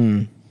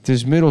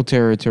 There's middle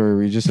territory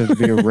where you just have to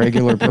be a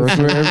regular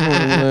person. Where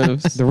everyone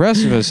lives. The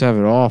rest of us have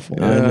it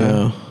awful. I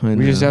know.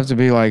 We just have to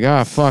be like,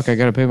 fuck, I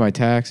got to pay my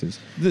taxes.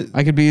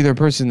 I could be either a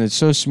person that's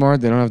so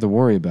smart they don't have to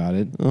worry about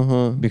it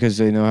because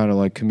they know how to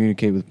like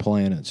communicate with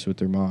planets with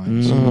their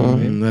minds. You know what I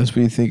mean? That's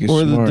what you think is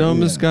or smart. the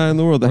dumbest guy in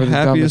the world, the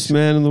happiest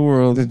man in the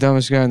world. The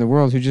dumbest guy in the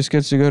world who just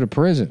gets to go to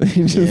prison.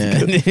 He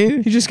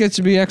just gets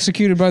to be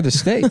executed by the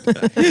state.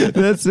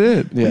 That's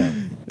it. Yeah.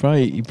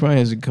 He probably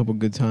has a couple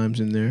good times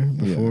in there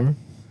before. Yeah.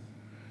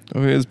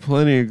 Oh, he has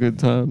plenty of good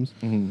times.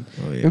 Mm-hmm.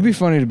 Oh, yeah. It would be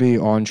funny to be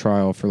on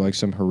trial for like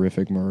some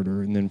horrific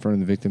murder and then in front of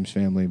the victim's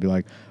family and be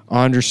like,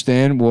 I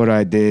understand what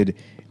I did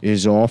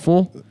is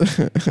awful.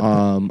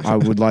 I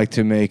would like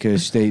to make a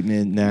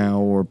statement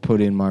now or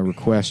put in my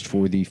request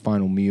for the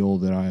final meal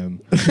that I am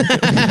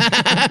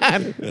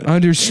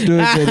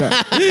understood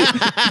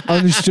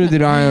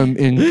that I am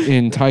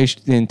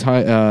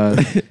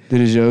that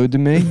is owed to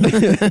me.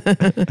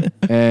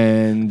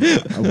 And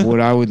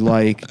what I would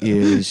like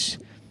is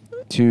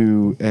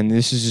and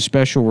this is a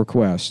special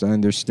request, I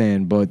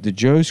understand, but the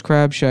Joe's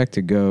Crab Shack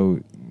to go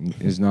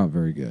is not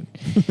very good.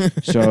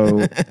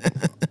 So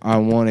I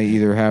want to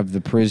either have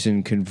the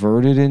prison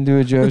converted into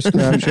a Joe's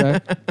Crab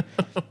Shack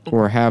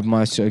or have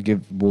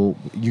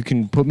you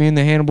can put me in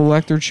the Hannibal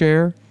Lecter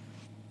chair.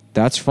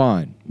 That's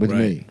fine with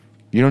me.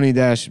 You don't need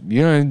to ask,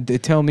 you don't need to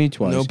tell me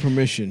twice. No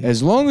permission.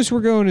 As long as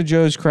we're going to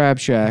Joe's Crab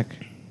Shack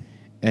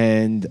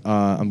and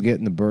I'm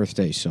getting the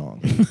birthday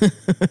song.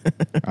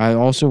 I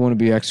also want to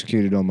be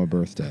executed on my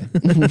birthday.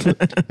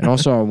 And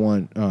also I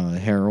want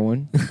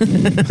heroin.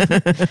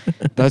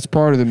 That's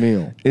part of the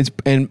meal.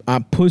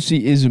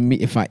 Pussy is a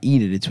meal. If I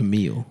eat it, it's a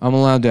meal. I'm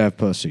allowed to have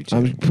pussy, too.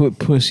 I'm put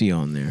pussy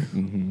on there.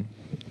 Mm-hmm.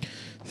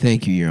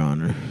 Thank you, Your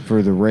Honor.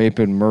 For the rape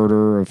and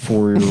murder of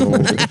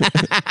 4-year-old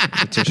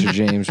Letitia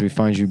James, we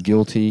find you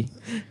guilty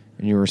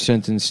and you are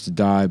sentenced to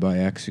die by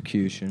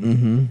execution.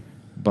 Mm-hmm.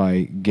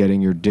 By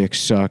getting your dick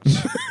sucked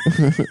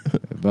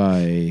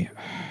by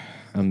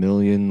a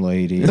million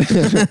ladies.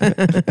 How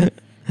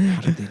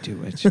did they do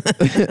it?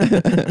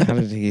 How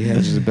did he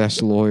has the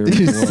best lawyer?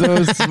 He's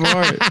so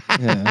smart.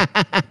 Yeah.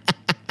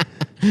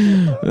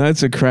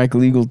 That's a crack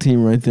legal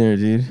team right there,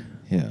 dude.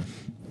 Yeah.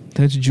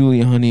 That's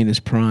Julia Honey in his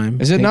prime.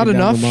 Is it not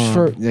enough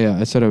for... Yeah,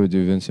 I said I would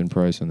do Vincent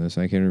Price on this.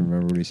 I can't even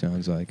remember what he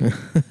sounds like.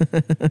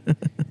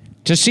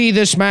 To see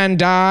this man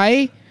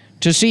die?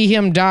 To see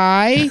him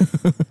die?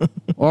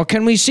 Or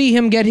can we see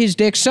him get his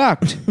dick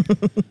sucked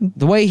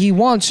the way he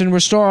wants and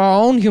restore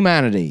our own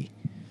humanity?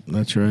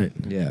 That's right.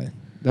 Yeah.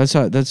 That's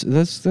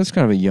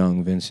kind of a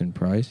young Vincent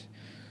Price.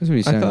 That's what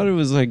he sounds. I thought it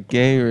was like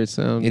gayer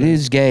sound. It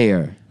is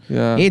gayer.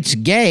 Yeah. It's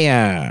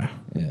gayer.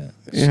 Yeah.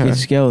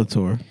 It's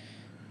Skeletor.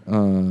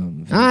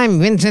 I'm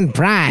Vincent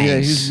Price. Yeah,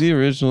 he's the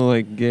original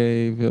like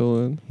gay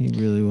villain. He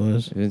really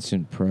was.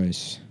 Vincent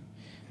Price,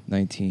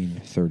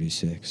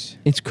 1936.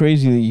 It's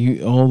crazy that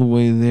you all the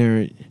way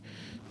there.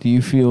 Do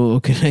you feel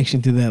a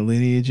connection to that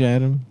lineage,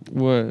 Adam?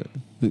 What?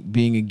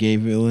 Being a gay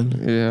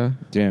villain? Yeah.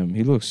 Damn,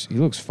 he looks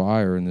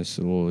fire in this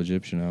little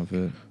Egyptian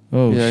outfit.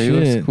 Oh, yeah, shit. He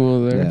looks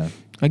cool there. Yeah.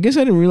 I guess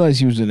I didn't realize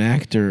he was an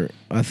actor.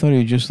 I thought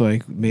he just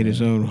like made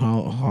his own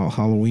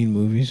Halloween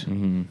movies.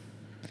 Mm-hmm.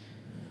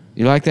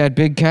 You like that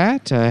big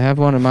cat? I have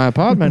one in my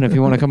apartment if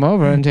you want to come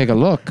over and take a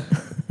look.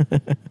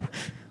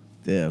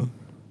 Damn.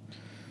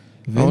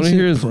 I want to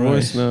hear his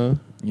voice now.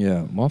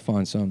 Yeah, I'll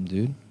find something,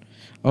 dude.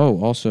 Oh,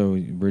 also,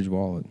 Bridge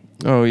Wallet.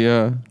 Oh,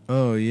 yeah.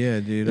 Oh,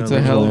 yeah, dude. It's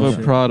a hell of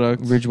a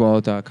product.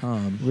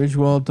 BridgeWallet.com.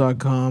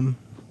 BridgeWallet.com. Why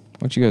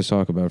don't you guys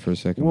talk about it for a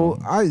second?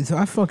 Well,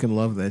 I fucking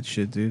love that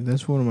shit, dude.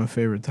 That's one of my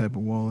favorite type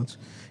of wallets.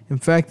 In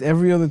fact,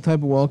 every other type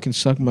of wallet can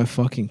suck my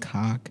fucking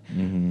cock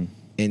and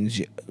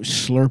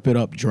slurp it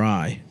up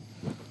dry.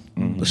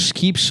 Just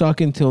keep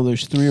sucking till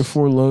there's 3 or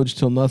 4 loads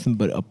till nothing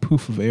but a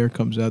poof of air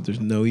comes out. There's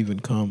no even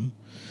cum.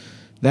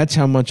 That's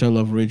how much I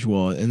love Ridge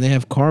Wallet. And they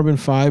have carbon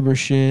fiber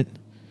shit.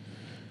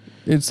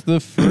 It's the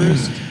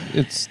first.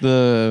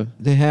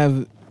 They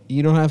have.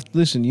 You don't have to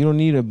listen. You don't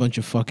need a bunch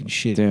of fucking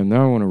shit. Damn,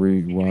 now I want to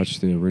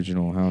rewatch the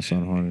original House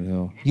on Haunted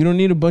Hill. You don't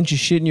need a bunch of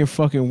shit in your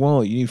fucking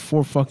wallet. You need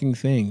 4 fucking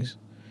things.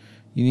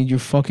 You need your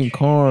fucking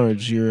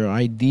cards, your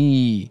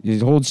ID.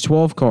 It holds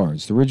 12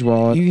 cards. The Ridge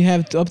Wallet. You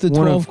have up to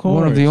 12 cards.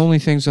 One of the only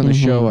things on the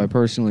show I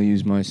personally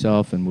use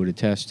myself and would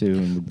attest to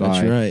and would buy.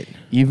 That's right.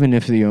 Even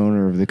if the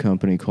owner of the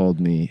company called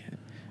me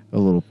a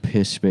little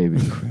piss baby,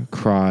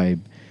 cry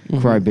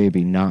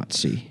crybaby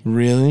Nazi.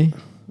 Really?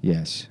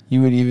 Yes.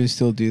 You would even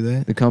still do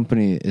that? The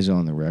company is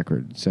on the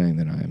record saying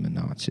that I am a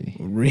Nazi.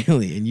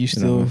 Really? And you And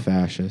still I'm a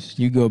fascist.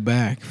 you go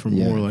back for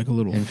Yeah. more like a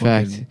little In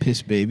fucking fact,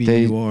 piss baby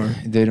they you are.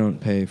 they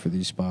don't pay for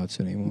these spots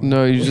anymore.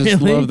 No, you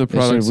just Really? love the They said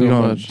product we so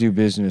don't much. do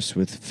business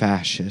with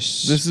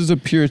fascists. This is a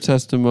pure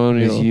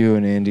testimonial. with you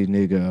and Andy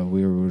Niggo.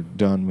 We were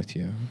done with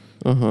you.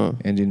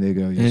 Andy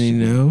Niggo. used Andy to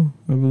be- No,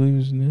 I believe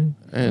his name.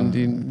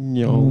 Andy,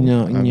 No,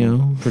 I'm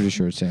no. pretty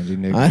sure it's Andy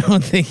Niggo. I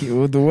don't think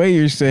the way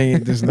you're saying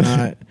it does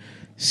not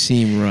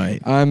seem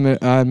right. I'm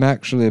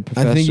actually a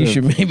professor. I think you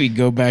should maybe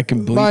go back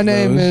and bleep My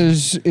name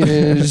those.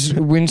 is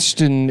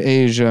Winston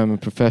Asia. I'm a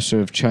professor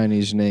of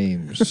Chinese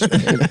names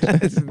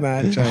It's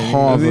not Chinese.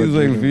 Harvard. He's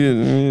like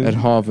Vietnamese. at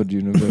Harvard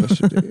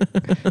University.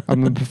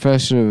 I'm a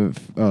professor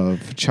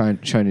of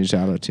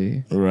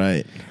Chineseality,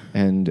 Right.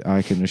 and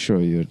I can assure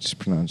you it's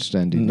pronounced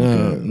Andy No,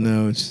 Niggo.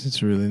 no,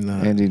 it's really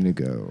not. Andy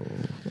Niggo.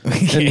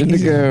 Okay. Andy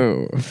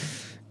Niggo.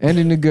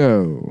 Andy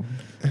Niggo.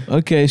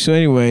 Okay, so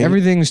anyway,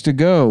 Everything's to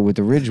go with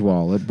the Ridge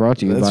Wallet, brought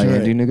to you That's by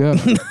right. Andy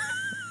Niggo.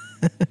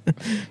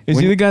 is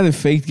he the guy that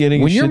faked getting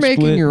When his you're shit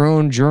making split? your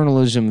own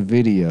journalism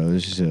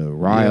videos,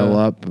 rile Yeah.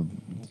 up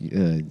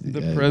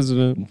The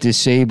president.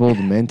 disabled,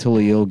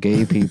 mentally ill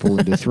gay people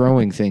into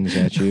throwing things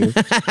at you,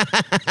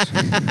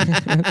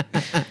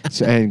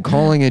 and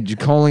calling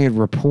it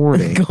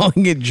reporting.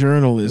 calling it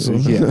journalism.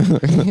 Yeah.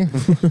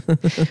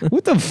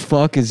 What the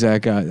fuck is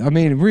that guy? I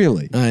mean,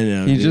 really? I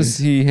know. He dude.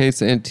 he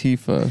hates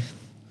Antifa.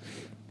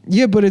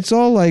 Yeah, but it's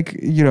all like,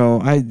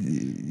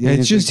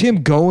 it's just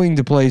him going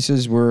to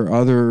places where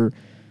other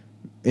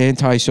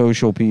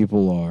antisocial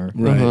people are.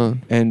 Right.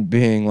 And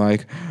being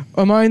like,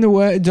 am I in the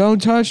way?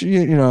 Don't touch,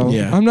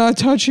 Yeah. I'm not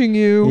touching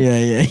you.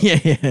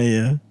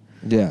 Yeah.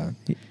 Yeah.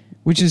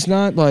 Which is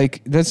not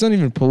like, that's not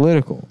even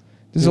political.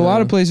 There's a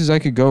lot of places I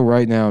could go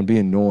right now and be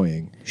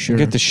annoying. Sure.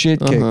 Get the shit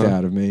kicked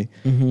out of me.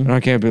 Mhm. And I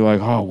can't be like,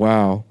 oh,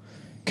 wow.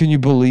 Can you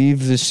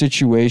believe the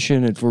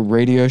situation for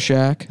Radio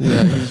Shack?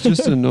 Yeah, he's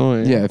just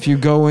annoying. Yeah, if you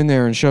go in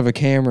there and shove a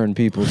camera in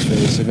people's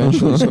face,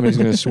 eventually somebody's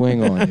going to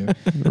swing on you.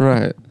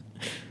 Right.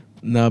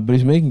 No, but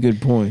he's making good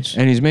points.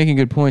 And he's making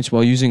good points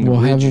while using the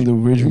While ridge. having the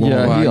ridge wall.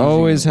 Yeah, Wow, he using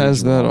always the has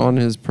ridge that wall. on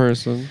his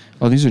person.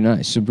 Oh, these are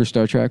nice.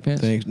 Superstar track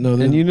pants? Thanks. No,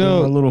 And you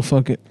know- a little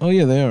fucking. Oh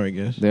yeah, they are. I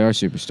guess. They are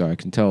Superstar. I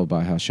can tell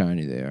by how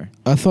shiny they are.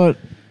 I thought.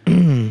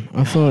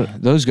 I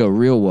thought Those go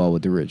real well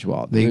with the Ridge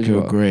Wallet. The they Ridge go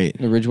Wallet- great.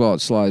 The Ridge Wallet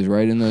slides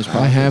right in those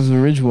pockets. I have the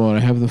ridge wall. I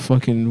have the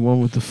fucking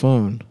one with the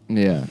phone.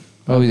 Yeah.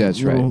 Oh,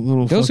 that's right.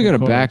 Little They also got a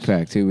fucking cards.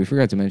 backpack, too. We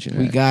forgot to mention that.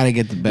 We gotta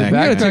get the The back.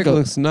 gotta backpack take a-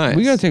 looks nice.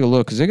 We got to take a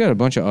look because they got a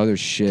bunch of other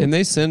shit. Can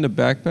they send a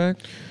backpack?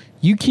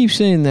 You keep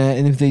saying that,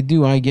 and if they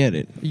do, I get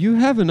it. You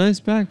have a nice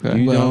backpack.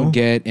 You Well, don't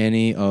get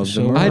any of the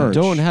so- merch. I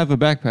don't have a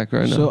backpack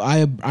right now. So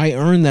I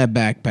earned that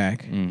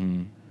backpack.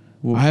 Mhm.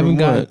 Well, I haven't from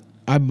got. what?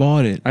 I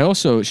bought it. I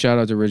also, shout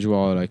out to Ridge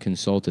Wallet, I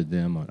consulted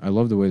them. I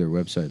love the way their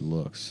website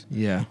looks.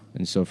 Yeah.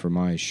 And so for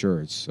my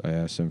shirts, I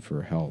asked them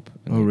for help.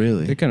 And Oh, they-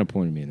 really? They kind of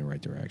pointed me in the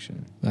right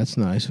direction. That's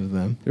nice of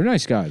them. They're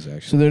nice guys, So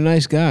actually. they're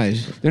nice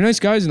guys. They're nice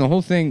guys, and the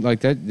whole thing, like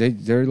that,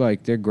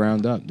 they're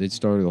ground up. They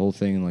started the whole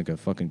thing in like a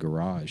fucking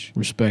garage.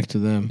 Respect to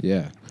them.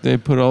 Yeah. They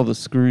put all the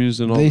screws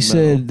and all They the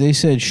metal.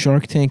 said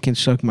Shark Tank can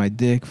suck my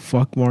dick.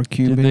 Fuck Mark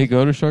Cuban. Did they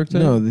go to Shark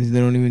Tank? No, they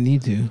don't even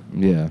need to.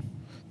 Yeah.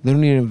 They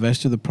don't need to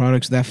invest in the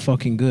product's that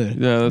fucking good.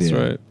 Yeah, that's Yeah.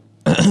 right.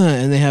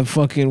 And they have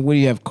fucking, what do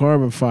you have?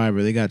 Carbon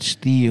fiber. They got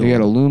steel. They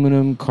got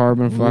aluminum,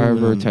 carbon fiber,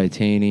 Aluminum.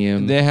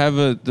 titanium. They have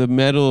the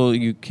metal.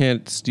 You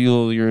can't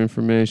steal your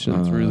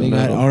information through the They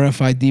got metal.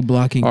 RFID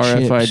blocking RFID.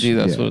 chips. That's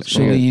Yeah. what it's So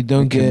called. that you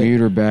don't a get.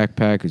 commuter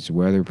backpack. It's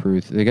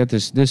weatherproof. They got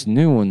this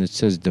new one that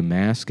says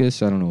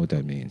Damascus. I don't know what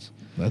that means,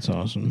 That's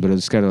awesome. but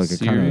it's got like a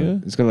kind Syria?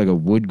 of, it's got like a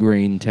wood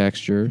grain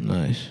texture,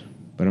 Nice.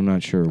 but I'm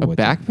not sure a what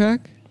backpack.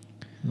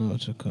 No,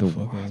 it's a The,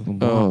 fucking.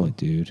 the wallet,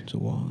 dude. It's a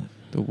wallet.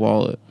 The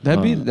wallet.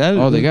 That'd be that.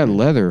 Oh, they got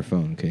leather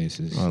phone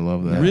cases. I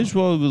love that. Ridge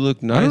wallet would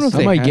look nice. I don't know if I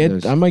they might had get.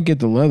 those. I might get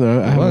the leather.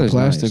 I have a leather's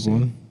plastic nice,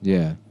 one.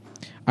 Yeah,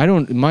 I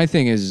don't. My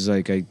thing is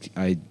like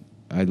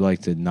I'd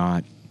like to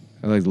not.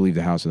 I like to leave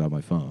the house without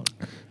my phone.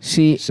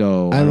 See,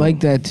 So I like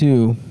don't- that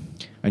too.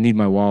 I need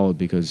my wallet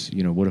because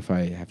what if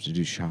I have to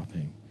do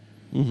shopping?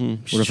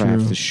 Mm-hmm. What if I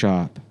have true. to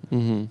shop?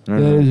 Mm-hmm. I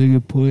don't know. a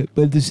good point.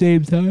 But at the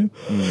same time,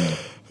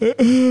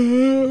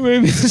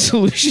 maybe the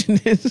solution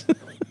is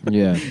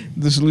Yeah.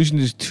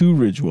 two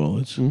Ridge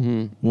wallets.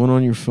 Mm-hmm. One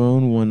on your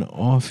phone, one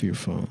off your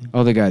phone.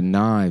 Oh, they got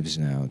knives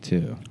now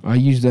too. I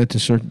use that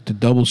to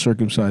double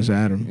circumcise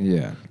Adam.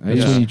 Yeah. That's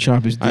Yeah. when you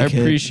chop his dick I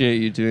head.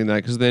 appreciate you doing that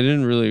because they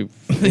didn't really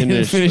didn't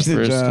finish, finish the the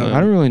first job. time. I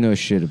don't really know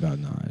shit about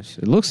knives.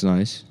 It looks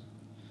nice.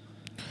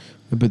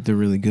 I bet they're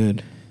really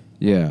good.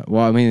 Yeah.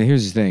 Well, I mean,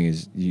 here's the thing: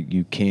 is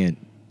you can't.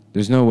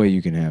 There's no way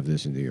you can have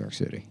this in New York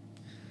City.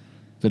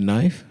 The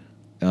knife?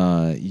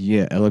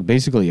 Yeah. Like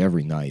basically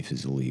every knife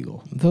is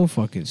illegal. Don't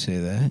fucking say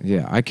that.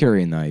 Yeah, I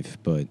carry a knife,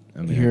 but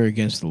I mean, You're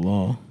against the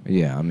law.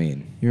 yeah, I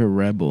mean, You're a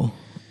rebel.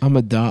 I'm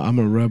a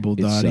rebel,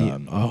 It's, Dottie.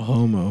 um, A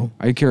homo.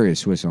 I carry a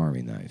Swiss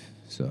Army knife,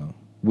 so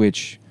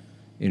which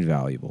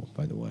invaluable,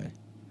 by the way.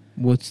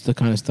 What's the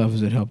kind of stuff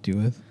has it helped you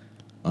with?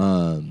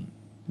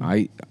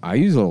 I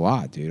use it a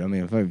lot, dude. I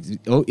mean,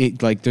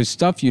 like there's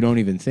stuff you don't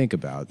even think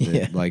about.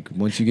 That, like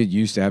once you get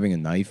used to having a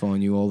knife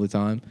on you all the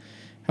time.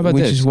 How about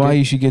Which this? is why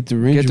you should get the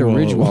Ridge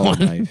Wallet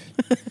knife.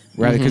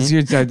 Right, because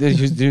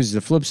here's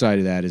the flip side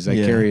of that is I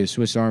carry a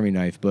Swiss Army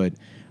knife, but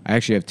I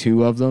actually have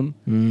 2 of them,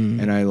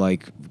 and I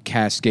like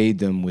cascade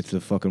them with the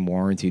fucking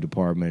warranty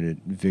department at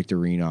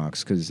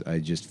Victorinox because I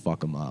just fuck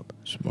them up.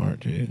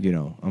 Smart, dude. You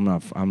know,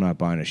 I'm not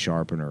buying a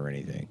sharpener or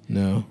anything.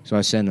 No. So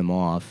I send them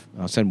off.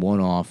 I'll send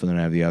one off, and then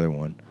I have the other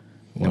one.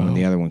 Wow. And when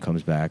the other one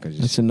comes back,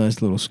 that's a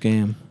nice little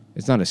scam.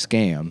 It's not a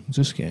scam. It's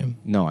a scam.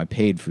 No, I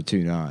paid for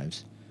 2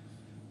 knives.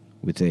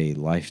 With a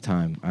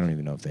lifetime, I don't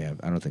even know if they have.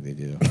 I don't think they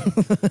do.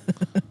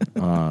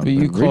 But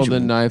you call the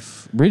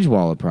knife Ridge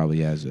Wallet probably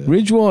has it.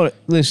 Ridge Wallet.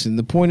 Listen,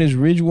 the point is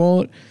Ridge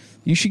Wallet.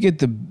 You should get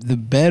the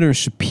better,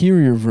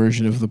 superior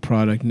version of the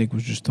product Nick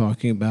was just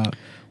talking about,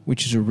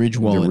 which is a Ridge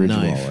Wallet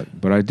knife.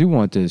 But I do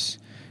want this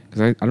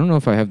because I don't know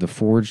if I have the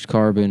forged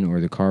carbon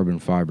or the carbon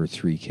fiber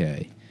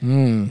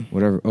 3K.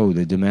 Whatever. Oh,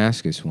 the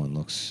Damascus one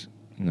looks.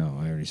 No,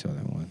 I already saw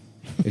that one.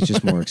 It's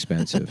just more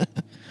expensive.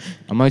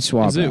 I might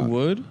swap. Is it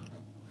wood?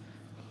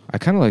 I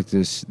kind of like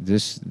this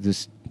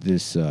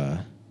just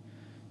a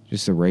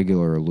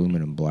regular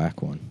aluminum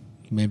black one.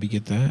 Maybe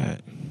get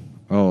that.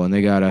 Oh, and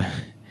they got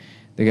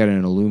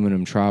an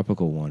aluminum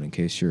tropical one in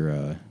case you're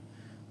a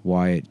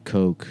Wyatt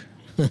Coke.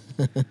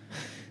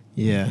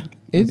 Yeah,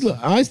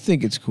 I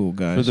think it's cool,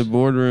 guys. For the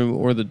boardroom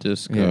or the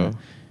disco. Yeah.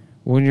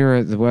 When you're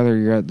at whether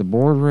you're at the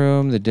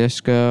boardroom, the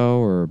disco,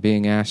 or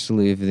being asked to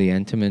leave the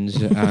Entenmann's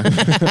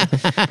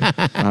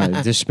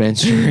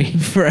dispensary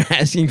for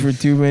asking for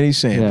too many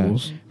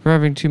samples. Yeah, for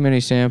having too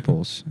many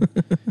samples.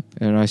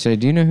 And I say,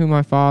 do you know who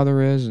my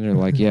father is? And they're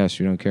like, yes,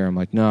 we don't care. I'm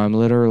like, no, I'm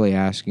literally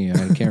asking you.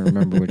 I can't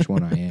remember which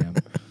one I am.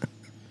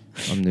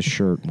 I'm the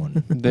shirt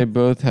one. They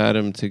both had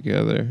them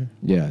together.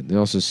 Yeah, they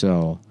also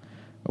sell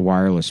a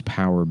wireless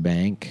power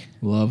bank.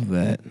 Love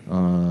that.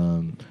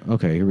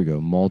 Okay, here we go.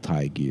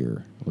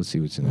 Multi-gear. Let's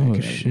see what's in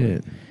that category.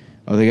 Shit.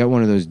 Oh, they got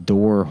one of those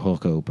door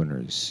hook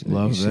openers.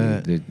 Love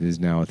that. That is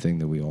now a thing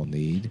that we all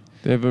need.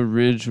 They have a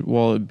Ridge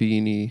Wallet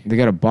beanie. They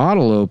got a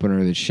bottle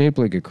opener that's shaped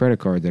like a credit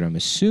card that I'm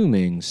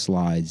assuming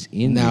slides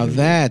in. Now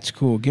that's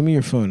cool. Give me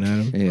your phone,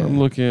 Adam. Yeah. I'm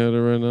looking at it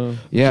right now.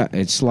 Yeah,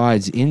 it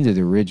slides into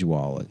the Ridge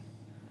Wallet.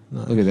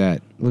 Nice. Look at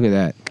that. Look at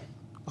that.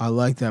 I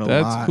like that a lot.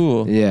 That's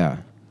cool. Yeah.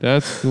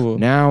 That's cool.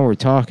 Now we're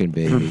talking,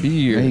 baby. For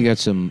beer. Now you got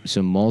some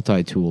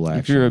multi-tool action.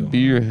 If you're a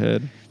beer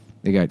head.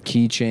 They got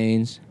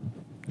keychains.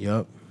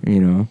 Yep. You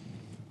know.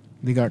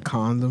 They got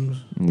condoms.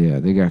 Yeah,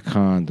 they got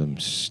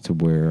condoms to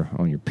wear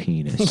on your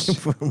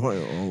penis. All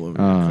over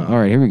all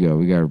right, here we go.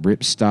 We got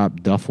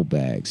Ripstop duffel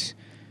bags.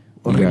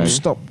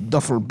 Ripstop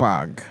duffel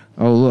bag.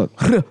 Oh, look.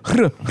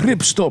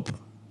 Ripstop.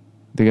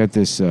 They got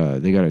this,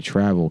 they got a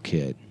travel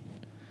kit.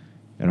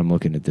 And I'm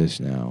looking at this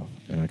now,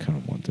 and I kind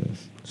of want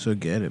this. So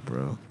get it,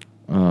 bro.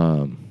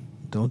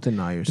 Don't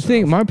deny yourself. The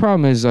thing, my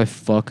problem is I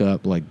fuck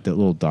up, like, the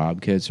little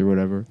Dob kits or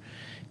whatever.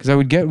 Because I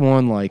would get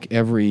one, like,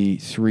 every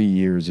 3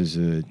 years as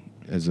a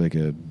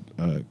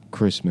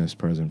Christmas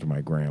present for my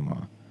grandma.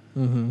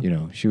 Mm-hmm. You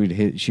know, she would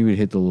hit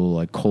the little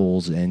like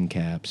Kohl's end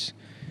caps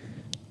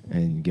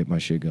and get my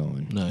shit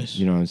going. Nice.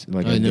 You know, it's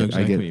like I know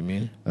exactly what you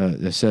mean.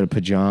 A set of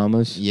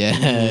pajamas.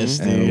 Yes,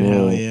 dude.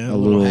 Hell yeah. A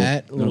little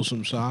hat,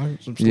 some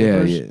socks, some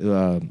slippers.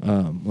 Yeah.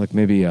 Like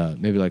maybe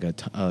like a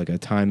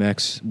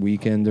Timex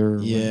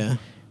weekender.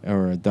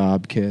 Or a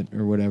Dob kit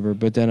or whatever.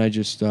 But then I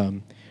just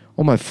all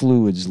my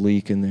fluids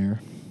leak in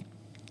there.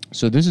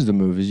 So this is the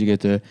move: is you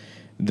get the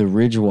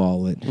Ridge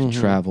Wallet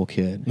travel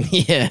kit.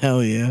 Yeah,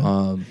 hell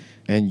yeah.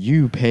 And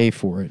you pay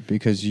for it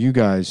because you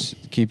guys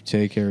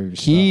take care of your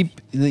stuff.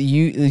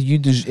 You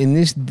just in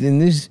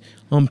this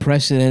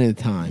unprecedented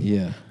time.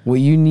 Yeah. What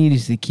you need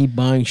is to keep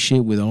buying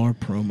shit with our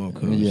promo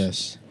code.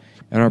 Yes.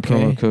 And our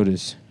promo code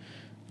is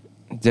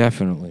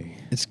definitely.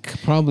 It's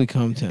probably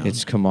Cumtown.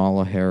 It's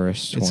Kamala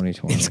Harris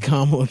 2020. It's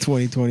Kamala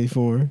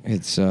 2024.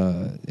 It's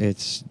Joe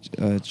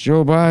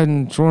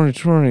Biden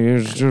 2020.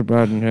 It's Joe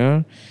Biden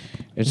here.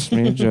 It's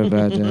me, Joe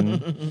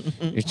Biden.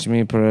 It's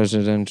me,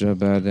 President Joe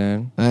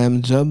Biden. I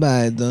am Joe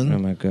Biden. Oh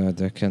my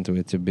God, I can't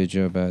wait to be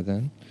Joe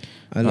Biden.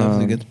 I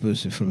love to get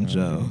pussy from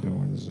Joe.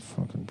 There's a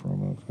fucking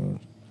promo code.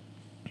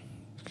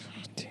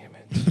 God damn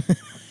it.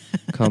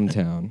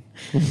 Cumtown.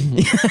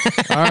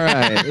 All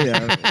right.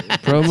 Yeah.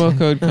 Promo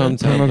code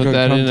Cumtown. Put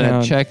that in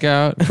at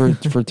checkout for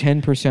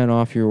 10%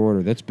 off your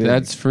order. That's big.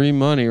 That's free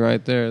money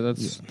right there.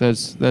 That's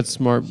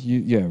smart.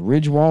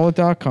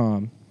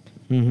 Ridgewallet.com.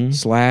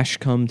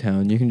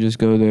 /Cumtown. You can just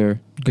go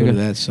there. Go to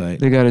that site.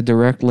 They got a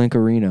direct link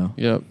Reno.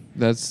 Yep.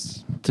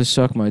 That's to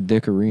suck my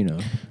dick Reno.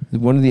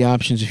 One of the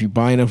options, if you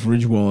buy enough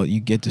Ridge Wallet,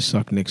 you get to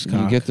suck Nick's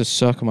cock. You get to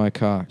suck my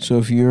cock. So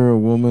if you're a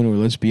woman, or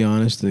let's be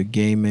honest, a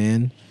gay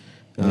man,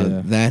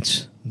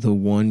 that's the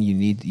one you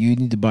need. You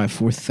need to buy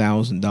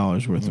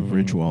 $4,000 worth of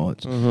Ridge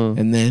Wallets,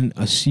 and then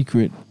a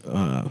secret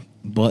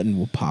button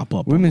will pop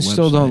up. Women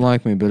still don't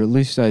like me, but at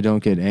least I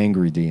don't get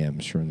angry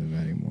DMs from them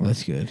anymore.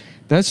 That's good.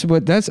 That's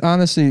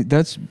honestly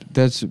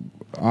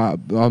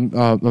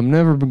I'm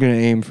never gonna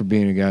aim for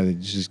being a guy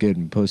that's just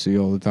getting pussy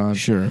all the time.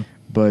 Sure,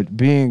 But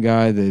being a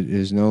guy that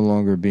is no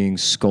longer being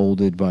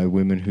scolded by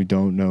women who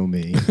don't know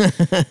me,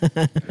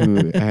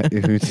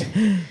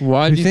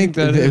 why do you think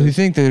that is? Who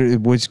think that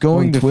what's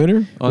going on to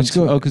Twitter?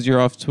 Because you're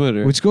off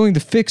Twitter. What's going to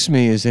fix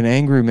me is an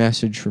angry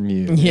message from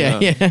you. Yeah.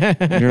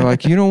 And you're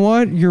like, you know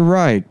what? You're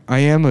right. I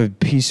am a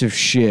piece of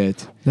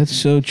shit. That's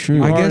so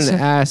true. I guess an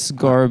ass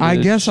garbage. I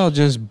guess I'll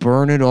just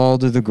burn it all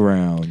to the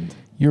ground.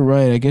 You're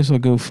right. I guess I'll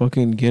go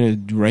fucking get a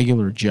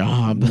regular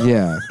job.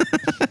 Yeah.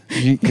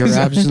 You're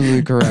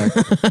absolutely correct.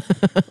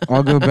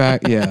 I'll go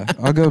back. Yeah.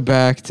 I'll go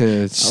back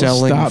to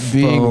selling Stop phones.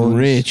 being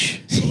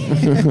rich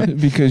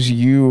because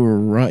you were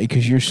right.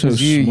 Because you're so smart.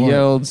 You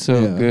yelled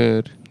so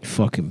good.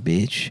 Fucking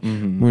bitch.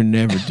 Mm-hmm. We're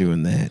never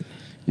doing that.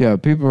 Yeah,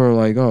 people are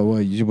like, oh,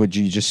 well, would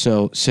you just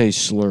say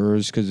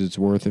slurs because it's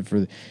worth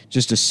it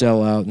just to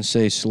sell out and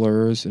say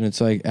slurs? And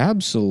it's like,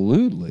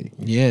 absolutely.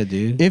 Yeah,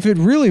 dude. If it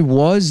really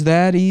was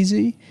that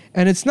easy,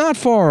 and it's not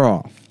far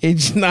off.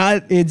 It's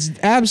not. It's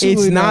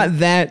absolutely It's not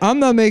that. I'm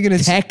not making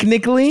it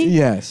Technically,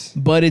 yes,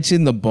 but it's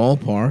in the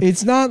ballpark.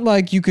 it's not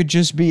like you could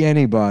just be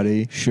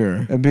anybody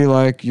Sure. and be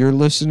like, you're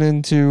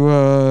listening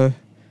to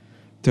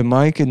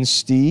Mike and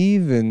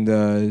Steve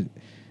and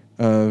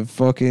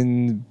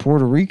fucking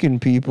Puerto Rican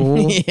people.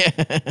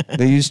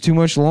 They use too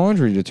much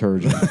laundry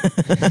detergent.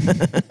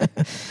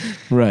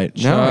 Right.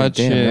 Now I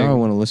Cha-ching.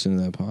 want to listen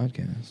to that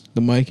podcast.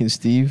 The Mike and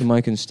Steve. The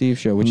Mike and Steve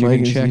Show, which The you Mike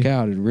can and check Steve.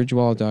 out at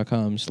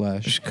ridgewall.com/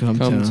 Come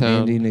Come town.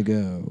 town. Andy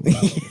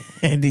Nago.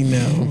 Andy,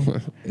 no.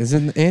 Is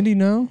it Andy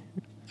No?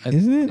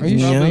 Isn't it? Are you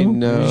Probably No?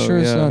 no. Are you sure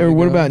it's yeah. not? Or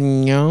what Nago? about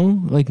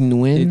no? Like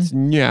Nguyen? It's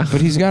yeah.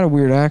 But he's got a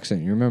weird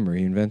accent. You remember,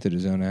 he invented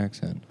his own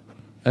accent.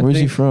 Where's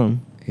he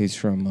from? He's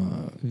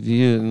from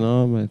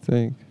Vietnam, I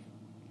think.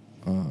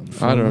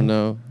 I don't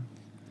know.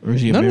 Or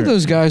is he none of American?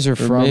 those guys are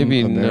from maybe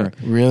America.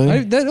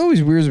 Really? That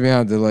always weirds me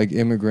out. The like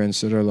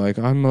immigrants that are like,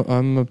 I'm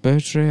a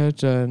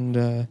patriot, and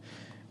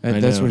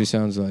that's know. what he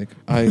sounds like.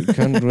 I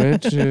can't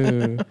wait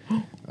to,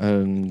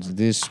 and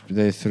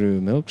they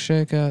threw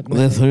milkshake at me.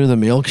 They threw the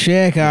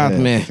milkshake at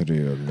me.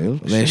 Threw a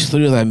milkshake. They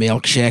threw the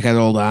milkshake at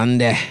old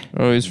Andy.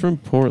 Oh, he's from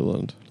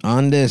Portland.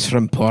 Andy's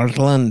from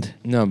Portland.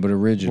 No, but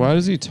originally. Why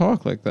does he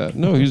talk like that?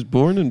 No, he was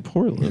born in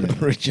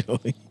Portland.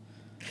 Originally.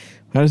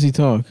 How does he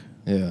talk?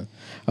 Yeah.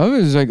 I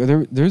was like,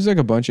 there's like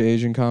a bunch of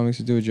Asian comics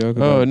that do a joke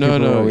about. Oh, no,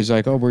 people are no. always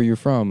like, oh, where you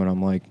from? And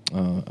I'm like,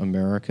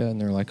 America. And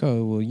they're like,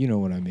 oh, well, you know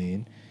what I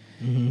mean.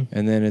 Mm-hmm.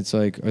 And then it's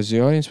like, is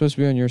the audience supposed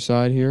to be on your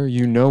side here?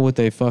 You know what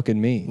they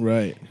fucking mean.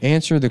 Right.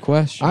 Answer the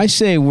question. I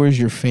say, where's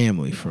your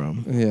family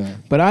from? Yeah.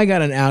 But I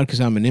got an out because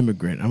I'm an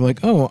immigrant. I'm like,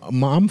 oh,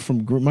 I'm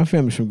from my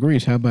family's from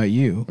Greece. How about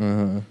you?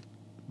 Uh-huh.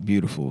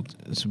 Beautiful.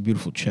 It's a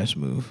beautiful chess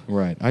move.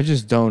 Right. I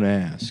just don't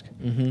ask.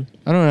 Mm-hmm.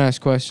 I don't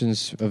ask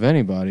questions of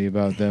anybody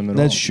about them at all.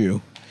 That's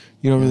true.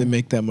 You don't really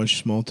make that much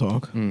small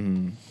talk.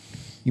 Mm-hmm.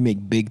 You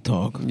make big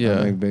talk. Yeah.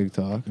 I make big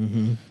talk.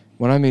 Mm-hmm.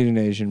 When I meet an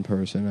Asian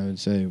person, I would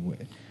say, what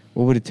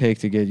would it take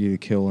to get you to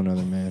kill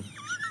another man?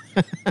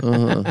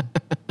 Uh-huh.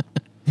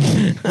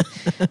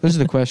 Those are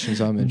the questions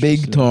I'm interested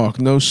Big in. talk,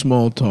 no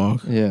small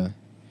talk. Yeah.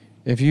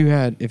 If you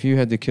had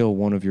to kill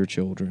one of your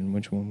children,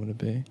 which one would it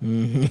be?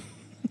 Mm-hmm.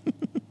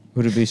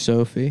 Would it be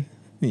Sophie?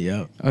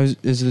 Yep.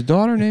 Is the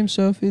daughter named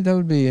Sophie? That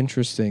would be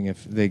interesting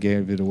if they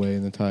gave it away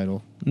in the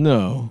title.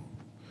 No.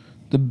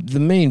 The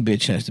main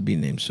bitch has to be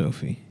named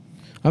Sophie.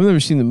 I've never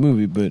seen the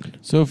movie, but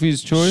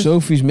Sophie's Choice?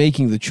 Sophie's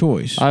making the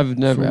choice. I've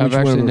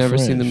actually never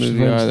seen the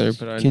movie either,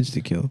 but kids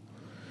to kill.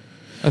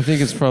 I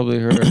think it's probably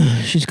her.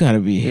 She's got to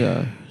be.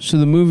 Yeah. So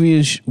the movie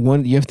is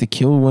one. You have to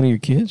kill one of your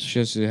kids. She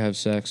has to have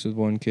sex with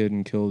one kid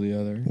and kill the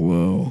other.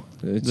 Whoa.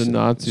 It's The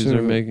Nazis sort are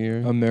of making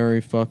her. a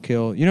marry, fuck,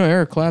 kill. You know,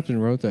 Eric Clapton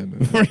wrote that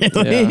movie.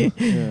 Really?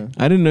 Yeah.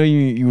 I didn't know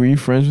you were you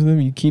friends with him.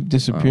 You keep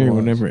disappearing I was.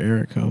 whenever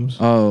Eric comes.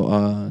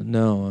 Oh,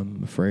 no,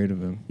 I'm afraid of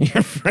him. You're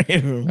afraid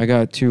of him. I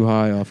got too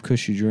high off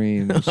Cushy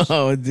Dreams.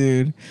 Oh,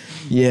 dude.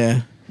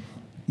 Yeah.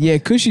 Yeah,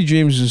 Cushy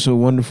Dreams is a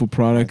wonderful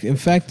product. In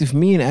fact, if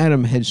me and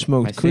Adam had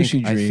smoked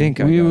Cushy Dreams, I think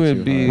we I got would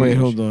too be- high. Wait,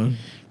 hold on.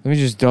 Let me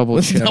just double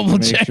Let's check. double to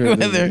make check sure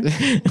whether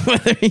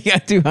whether he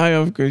got too high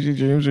off Cushy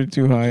Dreams or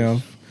too high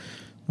off,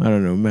 I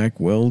don't know, Mac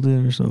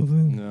Weldon or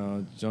something.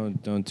 No,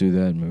 don't do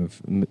that move.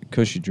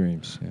 Cushy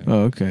Dreams. Yeah. Oh,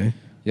 okay.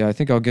 Yeah, I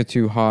think I'll get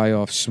too high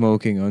off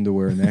smoking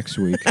underwear next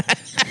week.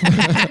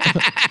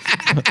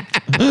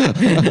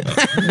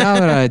 Now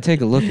that I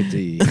take a look at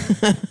the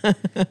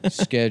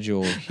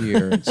schedule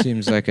here, it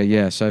seems like a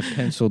yes. I've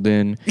penciled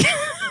in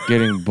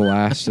getting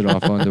blasted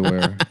off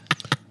underwear.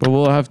 But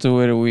we'll have to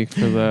wait a week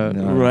for that.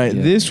 No. Right.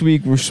 yeah. This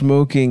week we're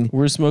smoking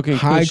We're smoking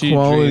high Cushy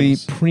quality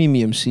Dreams.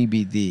 premium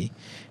CBD.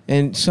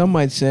 And some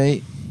might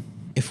say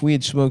if we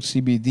had smoked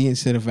CBD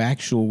instead of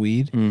actual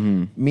weed,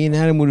 Mm-hmm. me and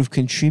Adam would have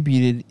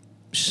contributed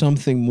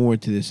something more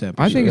to this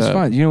episode. I think it's Yeah.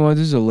 fine. You know what?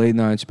 This is a late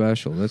night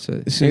special. That's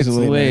it. This is It's a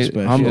late night late.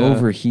 special. I'm Yeah.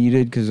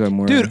 overheated because I'm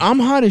wearing. Dude, I'm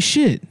hot as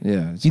shit.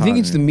 yeah. You think hot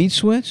it's the in here. meat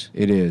sweats?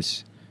 It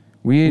is.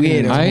 We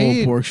ate a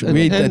whole pork shoulder.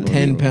 We ate that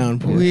 10-pound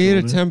pork shoulder. We ate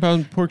a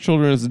 10-pound pork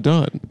shoulder and it's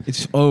done.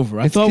 It's over.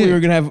 I thought we were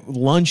going to have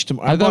lunch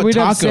tomorrow. I thought we'd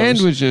have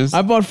sandwiches.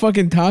 I bought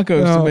fucking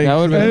tacos to make. That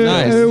would have been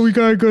nice. Hey, we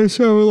got to go to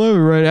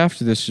 7-Eleven right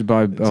after this to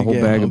buy a whole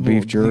bag of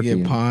beef jerky.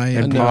 Get pie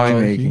and pie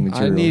making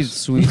materials. I need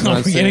sweet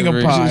We're getting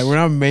a pie. We're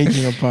not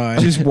making a pie.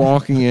 Just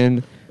walking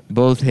in.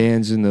 Both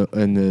hands in the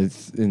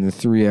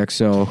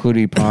 3XL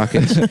hoodie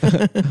pockets,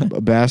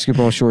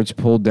 basketball shorts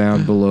pulled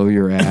down below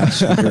your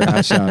ass. Your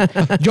ass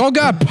out. Y'all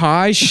got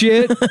pie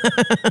shit?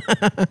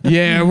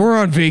 Yeah, we're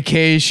on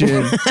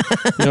vacation.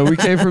 No, we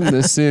came from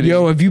the city.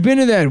 Yo, have you been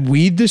to that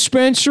weed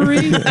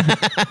dispensary?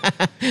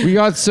 We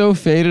got so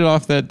faded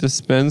off that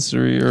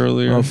dispensary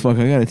earlier. Oh fuck!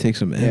 I gotta take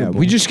some edibles. Yeah,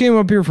 we just came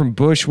up here from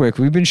Bushwick.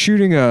 We've been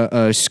shooting a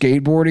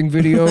skateboarding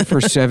video for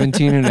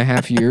 17 and a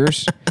half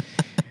years.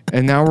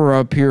 And now we're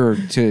up here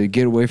to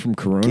get away from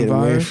coronavirus. Get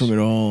away from it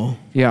all.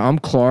 Yeah, I'm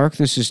Clark.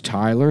 This is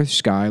Tyler,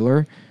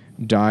 Skyler,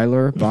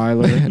 Dyler,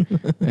 Byler,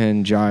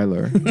 and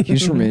Jyler.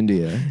 He's from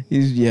India.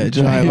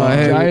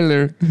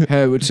 Jyler.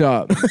 Hey, what's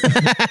up?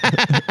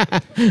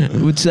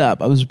 What's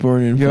up? I was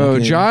born in. Yo,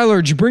 Jyler,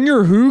 did you bring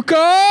your hookah?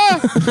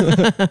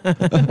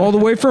 All the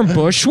way from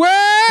Bushwick?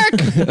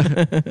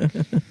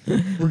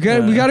 We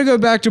got to go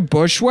back to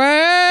Bushwick.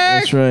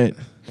 That's right.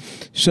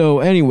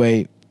 So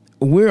anyway.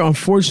 We're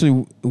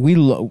unfortunately we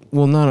love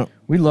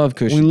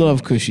Cushy. We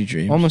love Cushy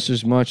Dreams almost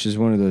as much as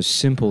one of those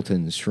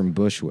simpletons from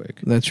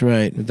Bushwick. That's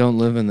right. That don't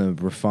live in the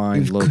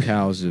refined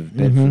locales of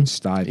Bedford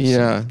Stuyvesant.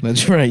 Yeah,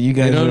 that's right. You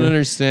guys don't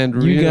understand.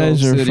 Real you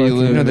guys are city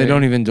living. No, they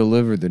don't even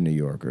deliver the New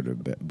Yorker to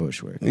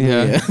Bushwick.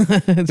 Yeah,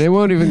 they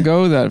won't even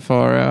go that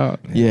far out.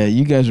 Yeah,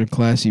 you guys are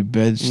classy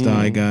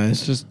Bed-Stuy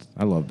guys.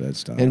 I love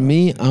Bed-Stuy. And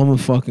me, I'm a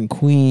fucking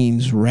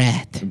Queens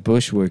rat.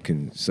 Bushwick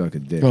can suck a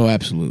dick. Oh,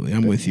 absolutely.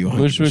 I'm with you 100%.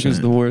 Bushwick is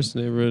the worst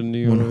neighborhood in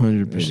New York.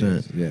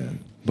 100%. Yeah.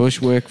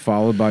 Bushwick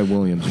followed by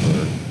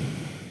Williamsburg.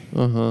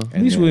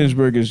 At least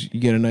Williamsburg is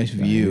you get a nice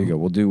view. There you go.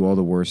 We'll do all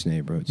the worst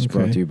neighborhoods. Okay.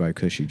 Brought to you by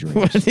Cushy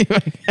Dreams.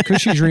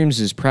 Cushy Dreams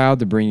is proud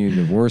to bring you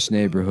the worst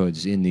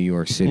neighborhoods in New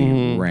York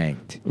City,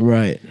 ranked.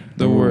 Right.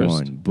 The number worst.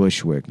 1,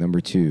 Bushwick. Number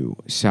 2,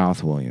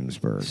 South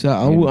Williamsburg. So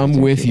I'm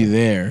with you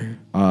there.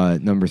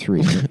 Number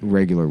 3,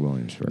 regular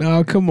Williamsburg.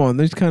 No, come on.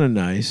 That's kind of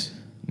nice.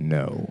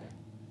 No.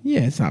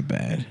 Yeah, it's not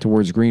bad.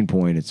 Towards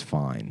Greenpoint, it's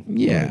fine.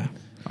 Yeah.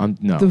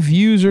 No. The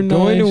views are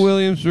going nice. to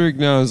Williamsburg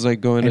now is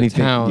like going to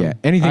town. Yeah,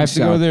 anything. I have to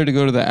go there to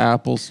go to the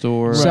Apple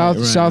store. South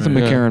of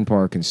McCarran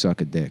Park can suck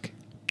a dick.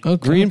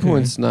 Okay.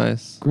 Greenpoint's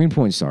nice.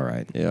 Greenpoint's all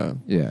right. Yeah.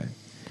 Yeah.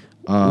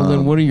 Well,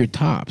 then what are your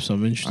tops?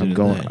 I'm interested in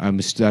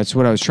that. That's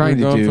what I was trying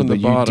to do, but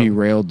you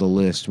derailed the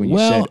list when you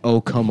said,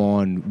 "Oh, come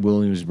on,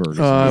 Williamsburg."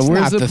 Where's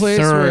not the place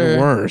third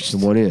worst?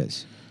 What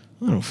is?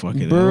 I don't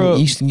fucking know.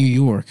 East New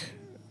York.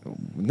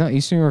 No,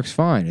 East New York's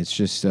fine. It's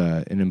just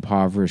an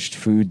impoverished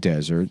food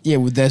desert. Yeah,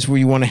 well, that's where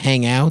you want to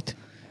hang out.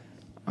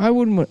 I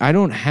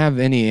don't have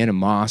any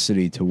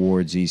animosity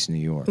towards East New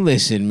York.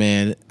 Listen,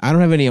 man, I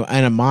don't have any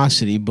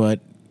animosity,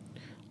 but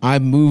I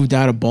moved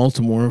out of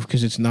Baltimore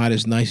because it's not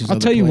as nice as I'll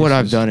other tell you places. what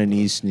I've done in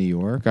East New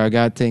York. I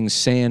got things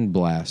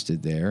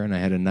sandblasted there, and I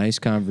had a nice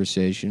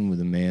conversation with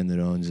a man that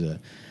owns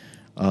a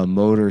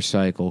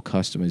motorcycle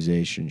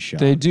customization shop.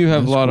 They do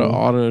have a lot of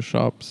auto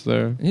shops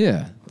there.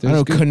 Yeah. I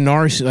know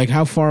Canarsie. Like,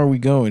 how far are we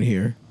going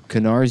here?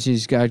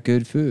 Canarsie's got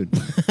good food.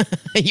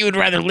 You would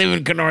rather live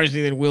in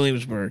Canarsie than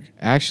Williamsburg.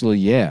 Actually,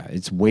 yeah.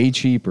 It's way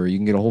cheaper. You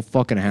can get a whole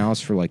fucking house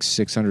for like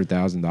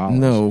 $600,000.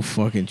 No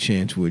fucking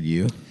chance would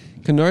you.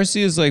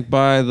 Canarsie is like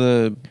by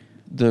the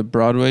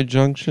Broadway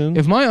Junction.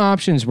 If my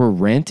options were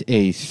rent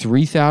a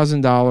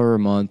 $3,000 a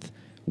month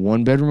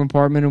 1-bedroom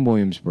apartment in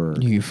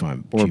Williamsburg, you can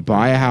find or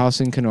buy a house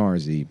in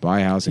Canarsie. Buy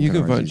a house in Canarsie. You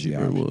can find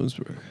cheaper in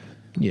Williamsburg.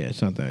 Yeah,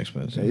 it's not that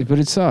expensive. But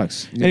it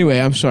sucks. Anyway,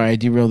 I'm sorry. I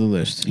derailed the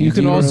list. You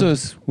can also...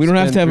 We don't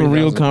have to have a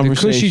real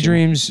conversation. The Cushy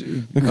Dreams...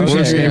 The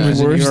Cushy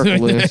Dreams New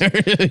York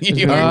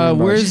list.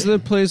 Where's the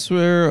place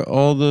where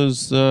all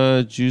those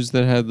Jews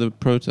that had the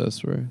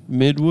protests were?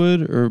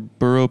 Midwood or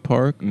Borough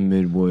Park?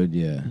 Midwood,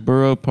 yeah.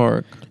 Borough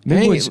Park.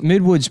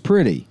 Midwood's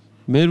pretty.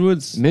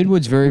 Midwood's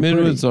very pretty.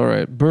 Midwood's all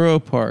right. Borough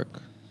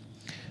Park.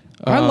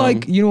 I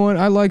like... You know what?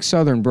 I like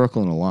Southern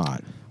Brooklyn a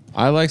lot.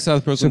 I like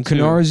South Brooklyn too.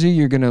 So Canarsie,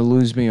 you're going to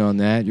lose me on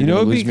that. You're going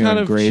to lose me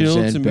on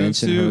Gravesend,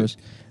 Bensonhurst.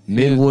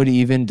 Midwood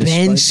even.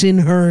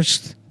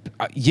 Bensonhurst?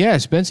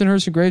 Yes,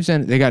 Bensonhurst and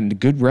Gravesend. They got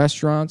good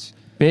restaurants.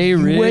 Bay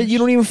Ridge. You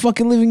don't even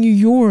fucking live in New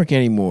York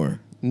anymor.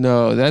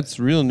 No, that's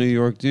real New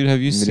York, dude. Have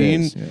you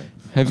seen...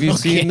 Have you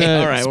seen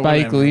the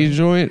Spike Lee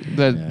joint?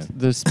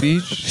 The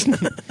speech?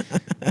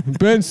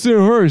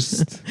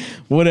 Bensonhurst.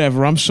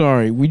 Whatever. I'm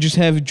sorry. We just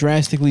have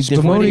drastically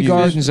different. Spumoni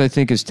Gardens, I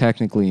think, is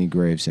technically in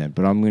Gravesend,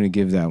 but I'm going to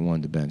give that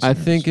one to Bensonhurst. I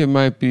think it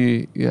might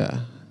be. Yeah.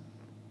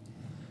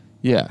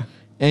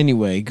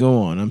 Anyway, go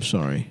on. I'm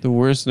sorry. The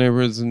worst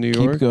neighborhoods in New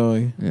York. Keep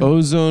going. Yeah.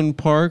 Ozone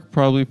Park,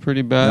 probably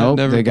pretty bad.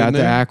 Nope, they got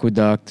the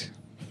aqueduct.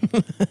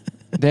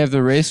 They have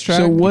the racetrack.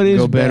 So what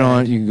is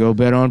bad? You can go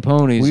bet on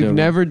ponies. We've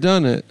never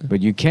done it,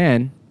 but you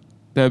can.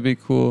 That'd be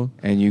cool.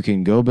 And you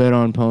can go bet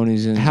on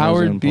ponies in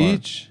Howard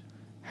Beach.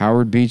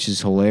 Howard Beach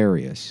is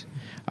hilarious.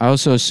 I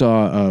also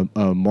saw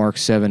a Mark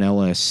 7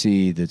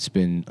 LSC that's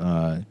been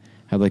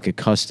had like a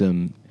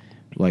custom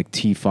like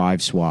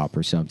T5 swap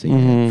or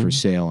something for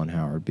sale on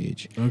Howard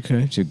Beach.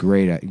 Okay, it's a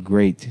great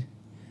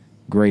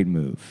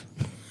move.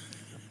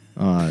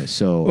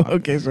 So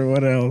okay, so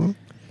what else?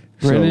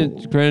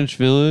 Greenwich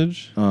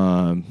Village.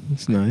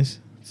 It's nice.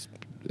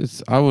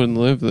 I wouldn't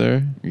live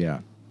there. Yeah,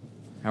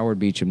 Howard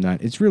Beach.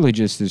 It's really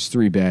just there's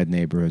 3 bad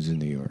neighborhoods in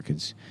New York.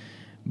 It's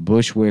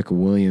Bushwick,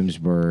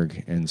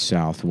 Williamsburg, and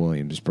South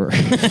Williamsburg.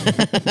 That's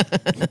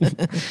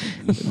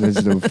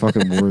the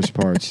fucking worst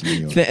parts of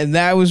New York. And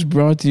that was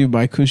brought to you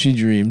by Cushy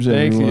Dreams.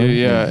 Thank you.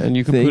 Yeah, and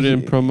you can put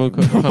in promo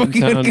code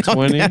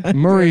Hometown20.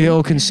 Murray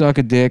Hill can suck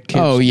a dick.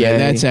 Kips Bay.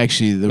 That's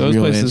actually the Those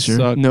real places answer.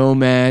 suck.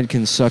 Nomad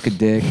can suck a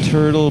dick.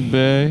 Turtle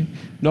Bay.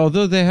 No,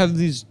 although they have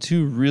these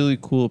 2 really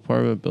cool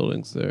apartment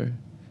buildings there,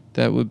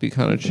 that would be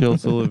kind of chill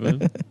to live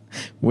in.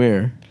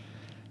 Where?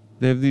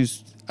 They have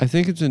these. I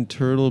think it's in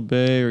Turtle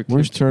Bay or.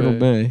 Where's Kips Turtle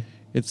Bay?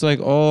 It's like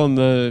all on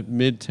the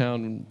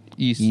Midtown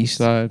east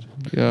side.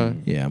 Yeah.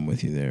 Yeah, I'm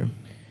with you there.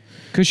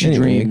 Cushy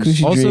Dreams.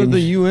 Cushy Also, Dreams. the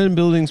UN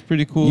building's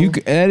pretty cool.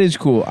 That is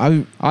cool.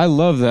 I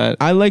love that.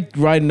 I like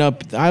riding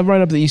up. I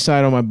ride up the east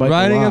side on my bike.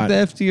 Riding a lot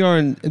up the FDR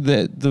and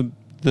the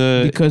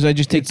because I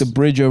just take the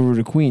bridge over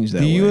to Queens.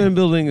 That the way. UN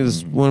building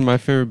is one of my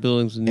favorite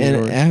buildings in New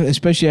York.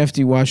 Especially after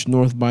you watch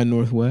North by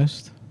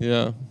Northwest.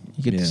 Yeah,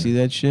 you get to see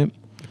that shit.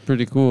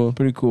 Pretty cool.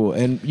 Pretty cool.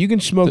 And you can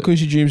smoke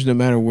Cushy Dreams no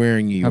matter where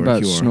in New York. How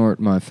about snort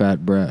my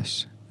fat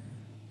breasts?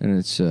 And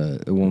it's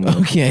a woman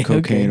with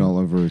cocaine all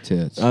over her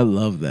tits. I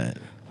love that.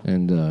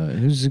 And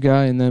who's the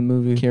guy in that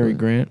movie? Cary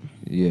Grant.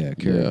 Yeah,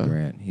 Cary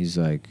Grant. He's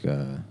like,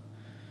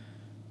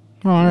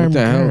 what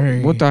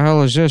the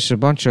hell is this? A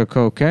bunch of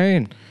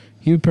cocaine?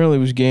 He apparently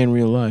was gay in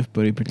real life,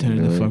 but he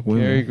pretended to fuck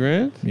women. Cary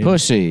Grant? Yeah.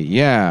 Pussy,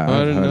 yeah.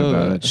 I didn't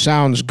know that.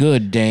 Sounds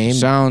good, Dame.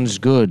 Sounds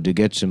good to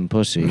get some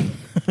pussy.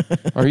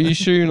 Are you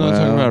sure you're not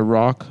talking about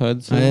Rock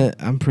Hudson?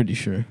 I'm pretty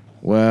sure.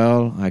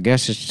 Well, I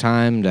guess it's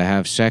time to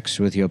have sex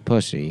with your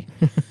pussy.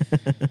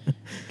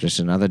 Just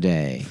another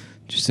day.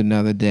 Just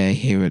another day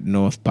here at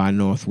North by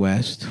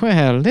Northwest.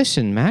 Well,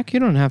 listen, Mac, you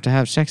don't have to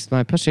have sex with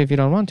my pussy if you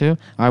don't want to.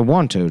 I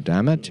want to,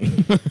 damn it.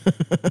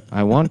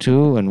 I want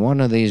to, and one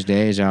of these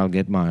days I'll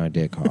get my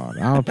dick hard.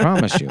 I'll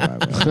promise you I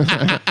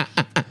will.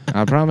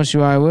 I promise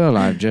you I will.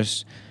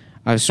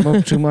 I've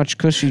smoked too much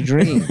Cushy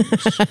Dreams.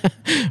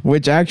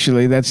 Which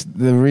actually, that's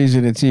the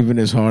reason it's even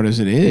as hard as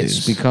it is.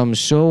 It's become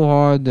so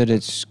hard that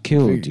it's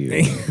killed you.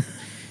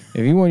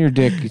 If you want your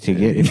dick to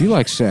get, if you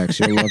like sex,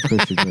 you'll love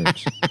Cushy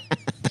Dreams.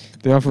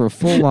 They offer a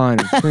full line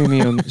of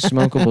premium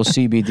smokable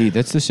CBD.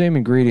 That's the same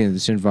ingredient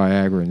that's in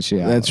Viagra and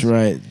Cialis. That's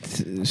right.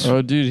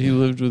 Oh, dude, he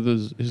lived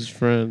with his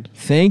friend.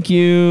 Thank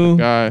you,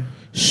 guy.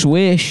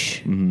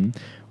 Swish. Mm-hmm.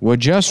 We're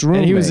just roommates.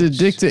 And he was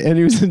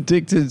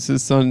addicted. to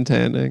sun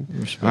tanning.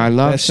 I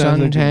love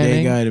sun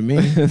tanning. Gay guy to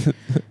me.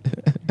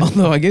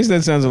 Although I guess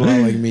that sounds a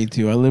lot like me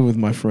too. I live with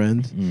my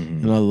friend,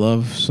 and I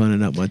love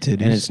sunning up my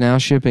titties. And it's now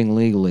shipping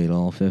legally to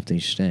all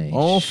 50 states.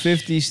 All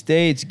 50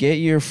 states. Get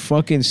your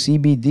fucking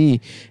CBD.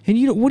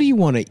 And what do you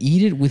want to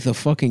eat it with a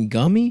fucking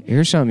gummy?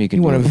 Here's something you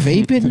can do. You want to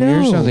vape it? No.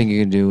 Here's something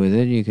you can do with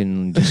it. You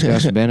can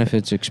discuss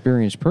benefits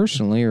experienced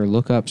personally or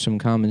look up some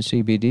common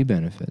CBD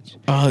benefits.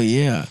 Oh,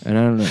 yeah. And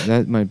I don't know.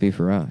 That might be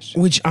for us.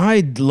 Which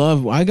I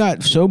love. I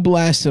got so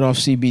blasted off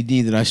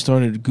CBD that I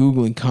started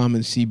Googling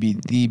common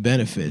CBD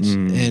benefits.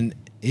 And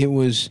it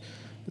was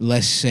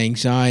less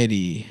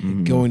anxiety,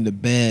 going to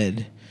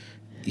bed,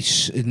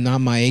 not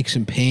my aches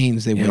and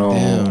pains. They went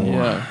down.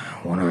 Yeah.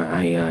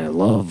 I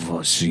love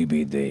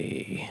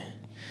CBD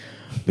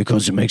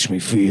because it makes me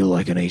feel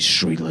like an 8th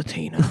Street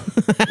Latina.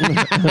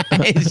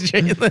 8th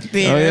Street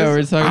Latina. Oh yeah,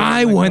 we're talking.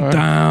 I went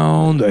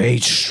down the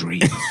 8th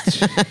Street,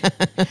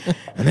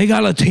 and they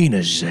got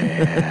Latinas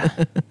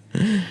there.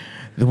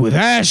 With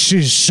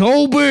asses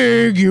so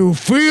big, you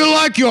feel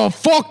like you're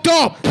fucked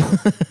up.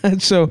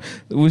 So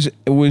it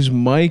was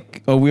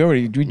Mike. Oh,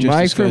 we just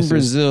Mike from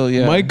Brazil.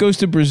 Yeah, Mike goes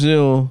to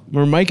Brazil.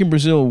 Or Mike in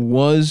Brazil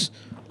was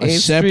a 8th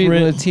separate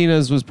Street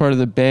Latinas was part of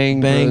the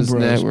Bang Bros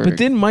network. But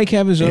didn't Mike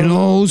have his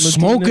own?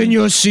 Smoking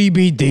your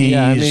CBD.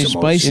 Yeah, I mean, is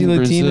spicy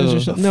Latinas or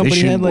something. No, but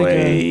he had like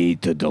way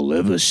to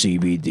deliver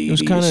CBD. It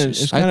was kind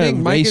of. I think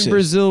Mike in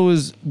Brazil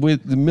was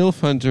with the MILF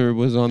Hunter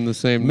was on the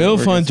same.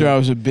 MILF Hunter, I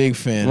was a big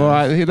fan.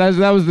 Well,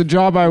 that was the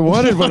job I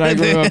wanted when I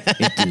grew up.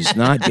 It does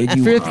not get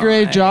you 5th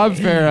grade job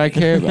fair. I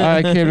came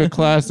to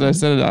class and I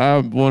said I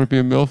want to be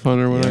a MILF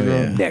Hunter when I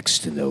grow up. Next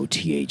to no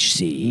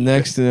THC.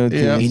 Next to no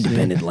THC.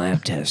 Independent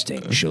lab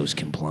testing shows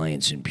compliance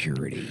and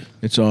purity.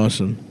 It's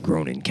awesome.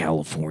 Grown in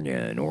California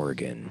and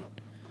Oregon.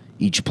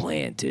 Each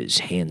plant is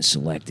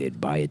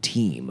hand-selected by a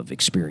team of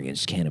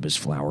experienced cannabis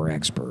flower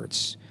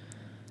experts.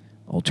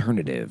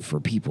 Alternative for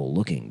people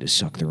looking to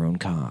suck their own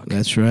cock.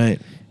 That's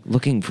right.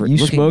 Looking for... You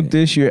smoke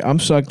this, I'm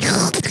sucking...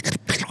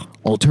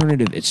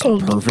 It's the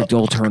perfect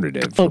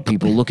alternative for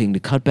people looking to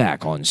cut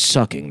back on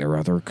sucking their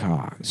other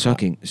cock.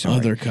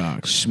 Other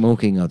cocks.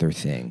 Smoking other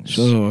things.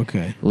 Oh,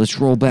 okay. Let's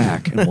roll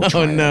back and we'll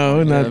try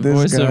no, not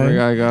this voiceover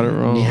guy got it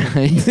wrong.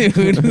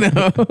 Dude,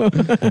 no.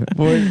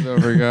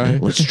 Voiceover guy.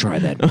 Let's try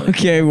that.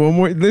 Okay, one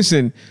more.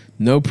 Listen,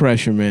 no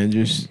pressure, man.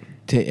 Just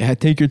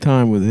take your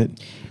time with it.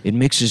 It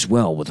mixes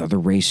well with other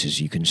races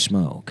you can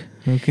smoke.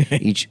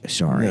 Okay.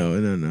 Sorry.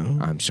 No.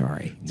 I'm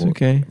sorry. It's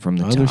okay. From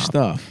the other top.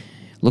 stuff.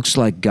 Looks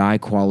like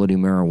guy-quality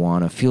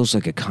marijuana. Feels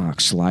like a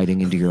cock sliding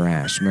into your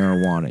ass.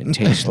 Marijuana. And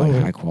tastes like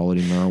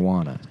high-quality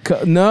marijuana.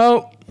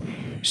 No.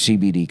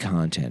 CBD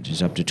content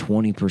is up to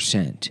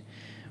 20%,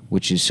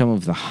 which is some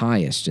of the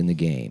highest in the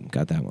game.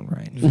 Got that one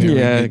right.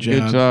 Yeah,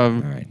 good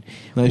job. All right.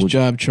 Nice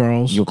job,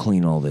 Charles. You'll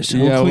clean all this up.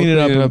 We'll clean it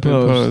up in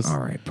post. All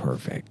right,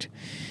 perfect.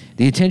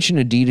 The attention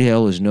to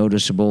detail is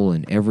noticeable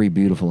in every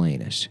beautiful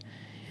anus.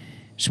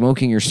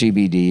 Smoking your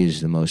CBD is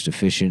the most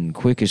efficient and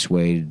quickest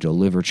way to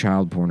deliver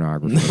child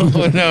pornography.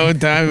 No,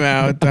 time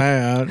out.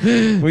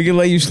 We can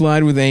let you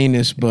slide with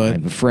anus, I but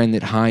have a friend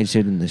that hides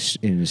it in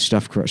the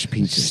stuffed crust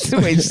pizza.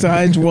 wait,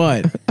 sides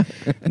what?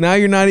 Now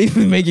you're not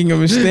even making a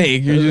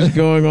mistake. You're just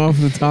going off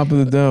the top of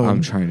the dome.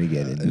 I'm trying to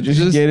get into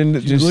just get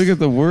into. Just look at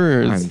the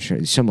words. I'm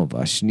sure some of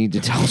us need to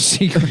tell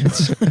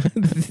secrets.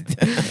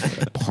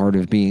 Part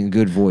of being a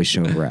good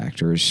voiceover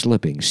actor is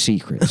slipping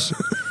secrets.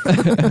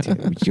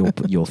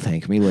 You'll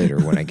thank me later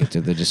when I get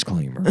to the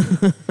disclaimer.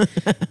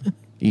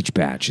 Each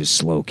batch is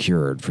slow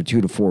cured for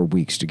 2 to 4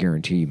 weeks to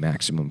guarantee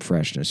maximum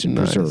freshness and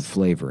preserve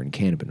flavor and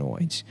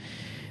cannabinoids.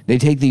 They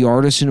take the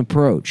artisan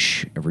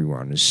approach.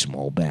 Everyone is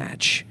small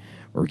batch.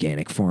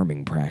 Organic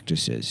farming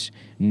practices.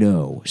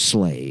 No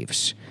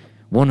slaves.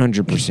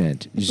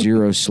 100%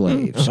 zero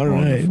slaves all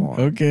on the right. farm.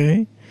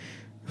 Okay.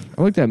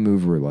 I like that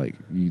move where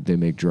they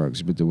make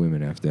drugs, but the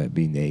women have to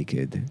be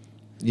naked.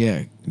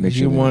 Yeah. Make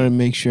You sure want to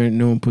make sure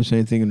no one puts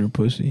anything in her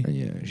pussy. And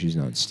yeah, she's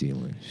not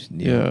stealing.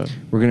 Yeah.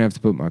 We're gonna have to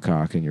put my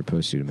cock in your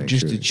pussy to make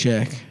Just sure. to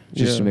check.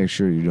 Just to make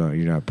sure you're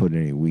not putting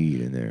any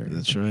weed in there.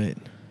 That's right.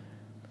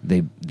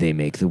 They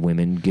make the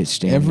women get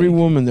stand. Every naked.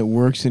 woman that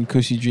works in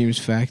Cussy Dreams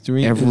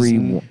Factory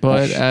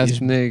butt ass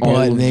naked.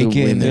 butt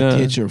naked and their Yeah.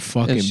 tits are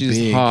fucking And she's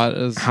big. hot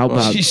as How fuck.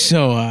 about- She's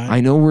so hot. I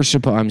know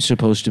I'm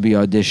supposed to be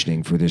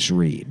auditioning for this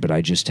read, but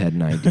I just had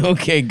an idea.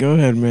 Okay, go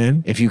ahead,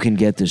 man. If you can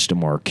get this to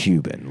Mark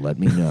Cuban, let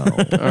me know.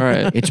 All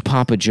right. It's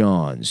Papa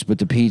John's, but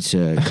the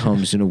pizza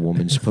comes in a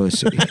woman's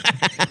pussy.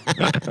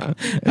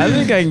 I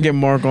think I can get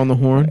Mark on the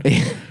horn. I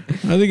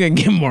think I can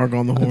get Mark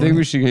on the horn. I think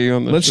we should get you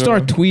on the Let's show.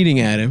 start tweeting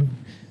at him.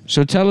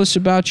 So tell us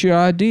about your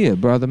idea,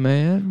 brother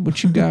man.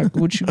 What you got?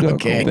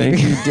 Okay.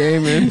 Thank you,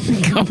 Damon.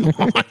 Come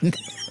on.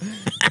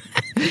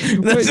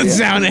 Doesn't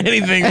sound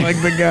anything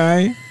like the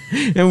guy.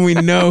 And we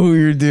know who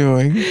you're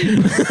doing.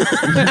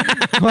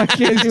 My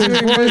kids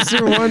doing voice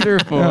are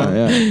wonderful.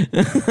 Yeah.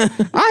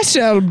 I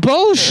sell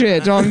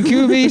bullshit on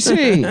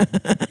QVC.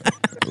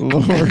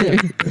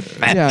 Lord.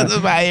 Yeah.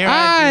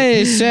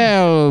 I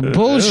sell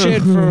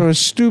bullshit for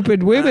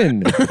stupid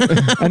women.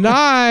 And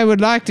I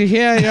would like to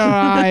hear your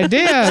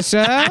idea,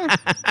 sir.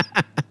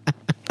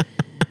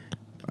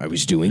 I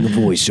was doing a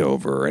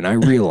voiceover and I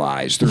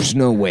realized there's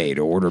no way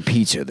to order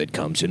pizza that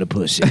comes in a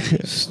pussy.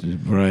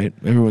 Right.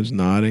 Everyone's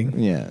nodding.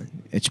 Yeah.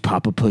 It's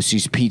Papa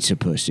Pussy's Pizza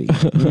Pussy.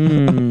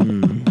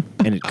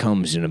 And it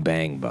comes in a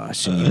bang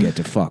bus and you get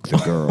to fuck the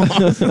girl.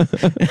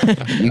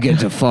 You get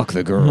to fuck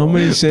the girl. How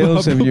many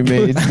sales have you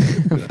made?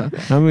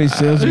 How many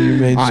sales have you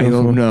made so I far?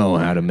 don't know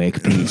how to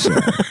make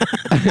pizza.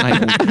 I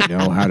don't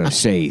know how to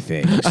say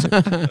things.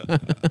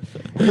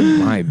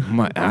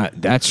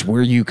 That's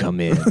where you come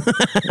in.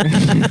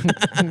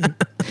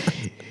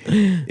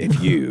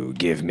 If you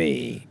give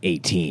me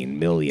 $18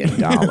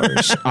 million,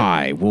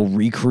 I will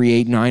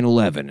recreate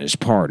 9/11 as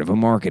part of a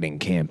marketing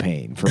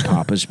campaign for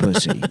Papa's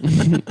Pussy.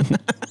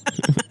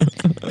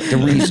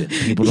 The reason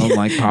people don't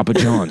like Papa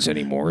John's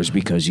anymore is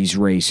because he's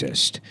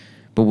racist.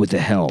 But with the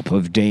help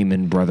of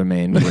Damon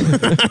Brotherman Green,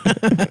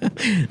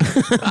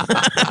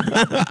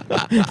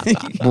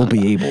 we'll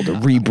be able to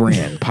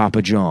rebrand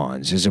Papa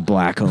John's as a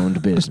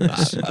black-owned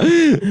business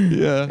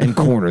and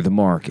corner the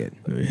market.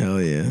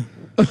 Hell yeah.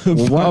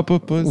 Well,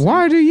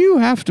 why do you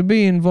have to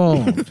be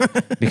involved?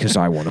 Because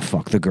I want to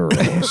fuck the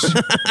girls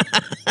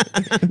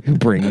who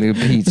bring the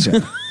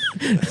pizza.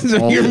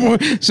 So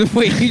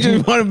wait, you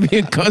just want to be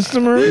a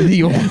customer?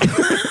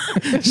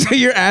 So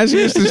you're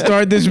asking us to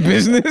start this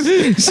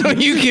business so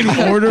you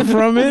can order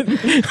from it?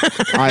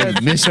 I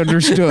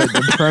misunderstood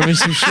the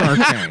premise of Shark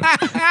Tank.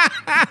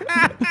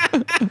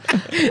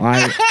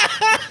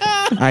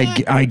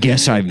 I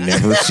guess I've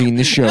never seen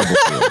the show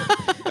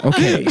before.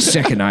 Okay,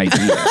 second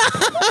idea.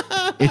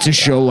 It's a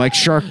show like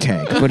Shark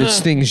Tank, but it's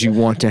things you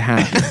want to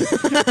happen.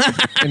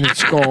 And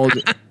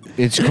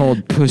it's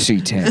called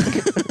Pussy Tank.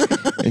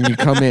 And you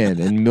come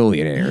in and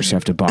millionaires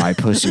have to buy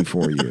pussy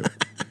for you.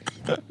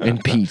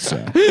 And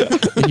pizza.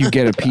 And you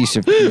get a piece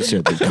of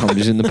pizza that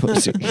comes in the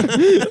pussy.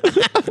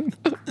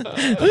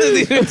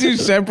 These are two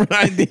separate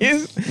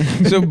ideas.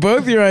 So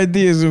both your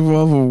ideas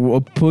involve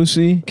a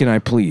pussy. Can I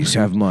please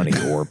have money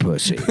or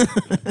pussy?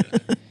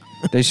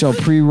 They sell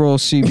pre-roll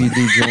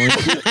CBD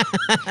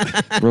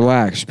joints.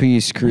 Relax,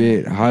 peace,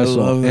 create,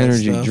 hustle,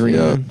 energy, stuff, dream.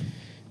 yeah.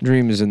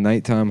 Dream is a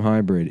nighttime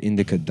hybrid,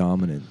 indica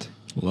dominant.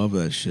 Love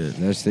that shit.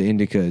 That's the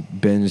indica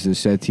bends the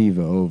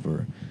sativa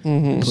over.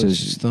 Mm-hmm. It Puts says,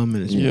 his thumb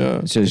in his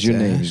it says your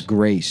name is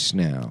Grace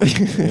now.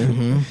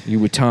 You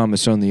were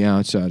Thomas on the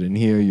outside, and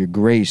here you're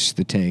Grace,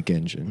 the tank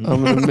engine.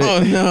 I'm gonna make,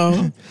 Oh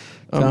no!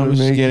 I'm gonna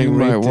make you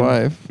my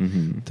wife.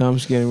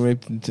 Tom's getting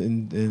raped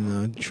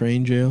in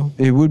train jail.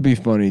 It would be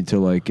funny to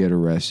like get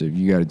arrested.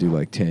 You got to do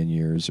like 10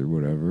 years or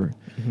whatever,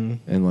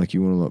 and like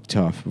you want to look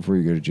tough before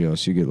you go to jail.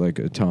 So you get like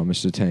a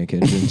Thomas the Tank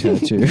Engine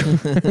tattoo,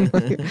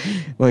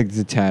 like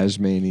the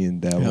Tasmanian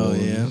devil Hell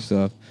yeah. and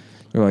stuff.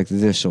 They're like,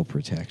 this will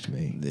protect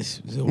me.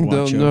 They'll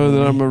know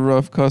that I'm a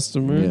rough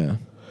customer. Yeah.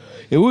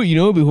 It would. You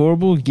know, it'd be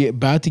horrible.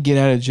 About to get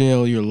out of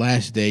jail, your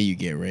last day, you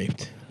get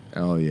raped.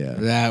 Oh yeah.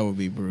 That would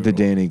be brutal. The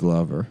Danny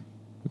Glover.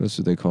 That's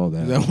what they call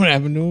that. Is that what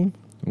happened to him?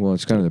 Well,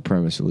 it's kind of the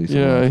premise of Lethal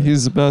Yeah, Weapon.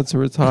 he's about to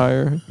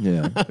retire.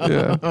 Yeah.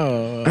 Yeah.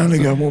 Oh, I only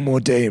got one more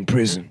day in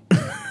prison.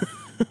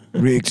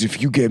 Riggs,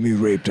 if you get me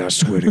raped, I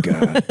swear to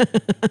God,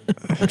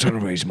 I'm trying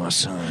to raise my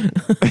son.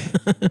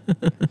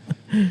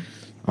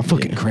 I'm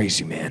fucking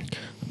crazy, man.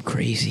 I'm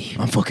crazy.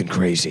 I'm fucking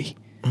crazy.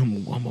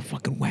 I'm a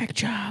fucking whack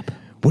job.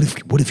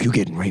 What if you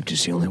getting raped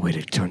is the only way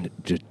to turn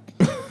it to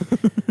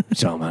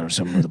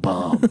something with a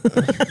bomb?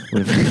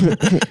 What if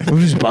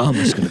this bomb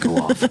is gonna go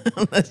off?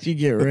 Unless you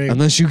get raped.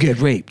 Unless you get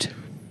raped.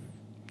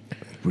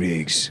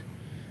 Riggs,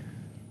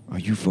 are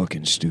you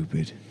fucking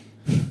stupid?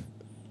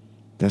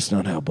 That's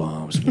not how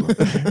bombs work.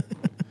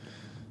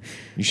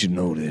 You should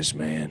know this,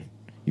 man.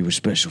 You were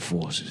special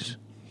forces.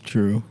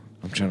 True.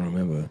 I'm trying to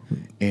remember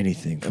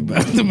anything from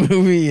About the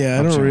movie, yeah,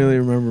 I don't trying- really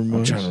remember I'm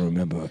much. trying to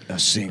remember a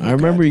single. I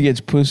remember he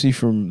gets pussy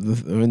from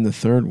in the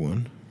third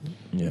one.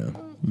 Yeah.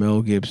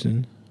 Mel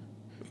Gibson.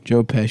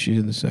 Joe Pesci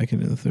in the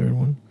second and the third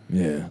one.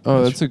 Yeah.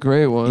 Oh, that's a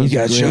great one. He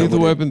got shot Lethal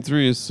with Weapon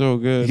 3 is so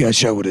good. He got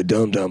shot with a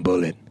dum-dum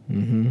bullet.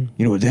 Mm-hmm.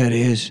 You know what that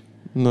is?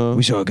 No.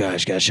 We saw a guy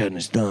got shot in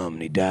his thumb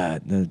and he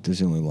died. That's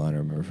the only line I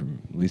remember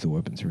from Lethal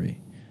Weapon 3.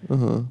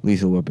 Uh-huh.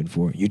 Lethal Weapon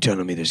 4. You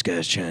telling me this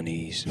guy's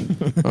Chinese?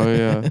 Oh,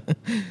 yeah.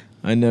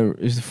 I never.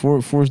 Is the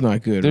four's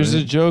not good? There's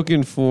right? a joke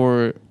in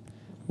 4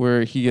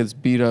 where he gets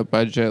beat up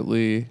by Jet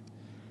Li,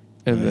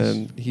 and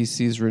then he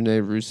sees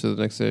Rene Russo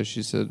the next day.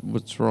 She said,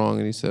 "What's wrong?"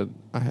 And he said,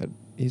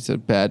 He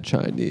said, "Bad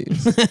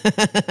Chinese."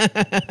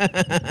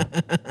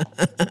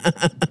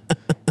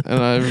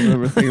 And I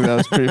remember thinking that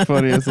was pretty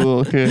funny as a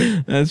little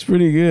kid. That's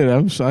pretty good.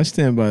 I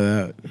stand by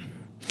that.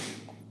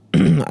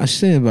 I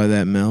stand by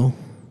that, Mel.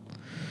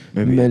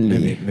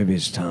 Maybe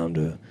it's time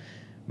to.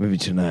 Maybe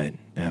tonight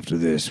after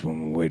this,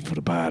 when we're waiting for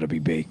the pie to be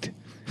baked,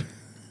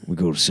 we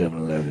go to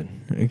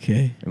 7-Eleven.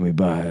 Okay. And we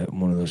buy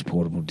one of those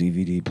portable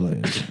DVD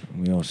players.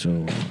 And we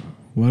also.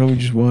 Why don't we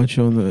just watch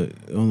on the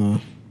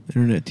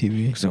internet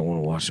TV? Because I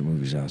want to watch the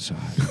movies outside.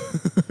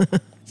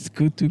 It's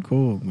too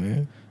cold,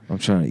 man. I'm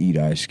trying to eat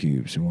ice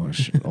cubes and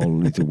watch all the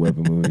Lethal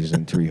Weapon movies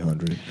and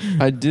 300.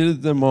 I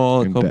did them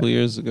all a And couple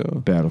years ago.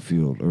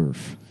 Battlefield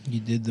Earth. You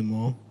did them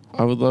all.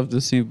 I would love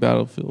to see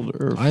Battlefield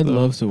Earth. I'd though.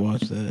 love to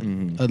watch that.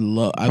 Mhm. I'd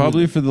love.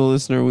 Probably for the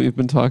listener, we've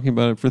been talking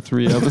about it for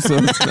 3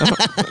 episodes now.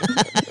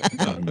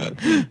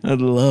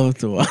 I'd love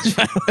to watch.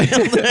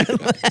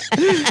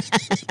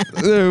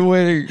 They're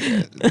waiting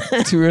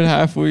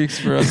 2.5 weeks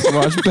for us to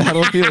watch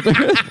Battlefield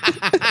Earth.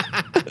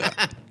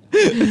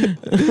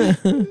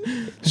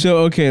 So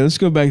okay, let's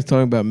go back to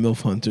talking about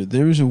MILF Hunter.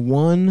 There was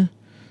one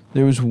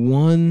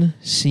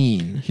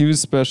scene. He was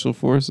Special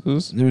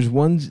Forces. There's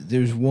one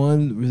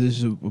where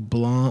there's a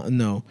blonde.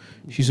 No,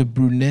 she's a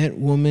brunette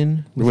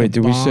woman. With Wait, a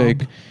did we say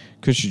bomb.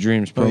 Cushy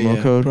Dreams Oh, promo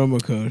yeah, code?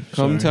 Promo code.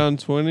 Sorry. Cumtown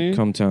 20.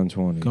 Cumtown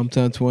 20.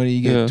 Cumtown 20.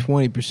 You get Yeah.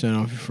 20%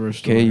 off your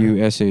first order.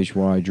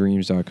 KUSHY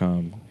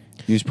dreams.com.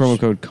 Use promo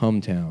code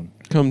Cumtown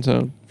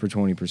Cumtown. for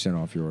 20%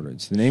 off your order.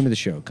 It's the name of the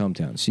show,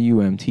 Cumtown.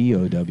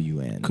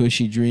 CUMTOWN.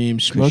 Cushy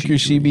Dreams. Smoke Cushy your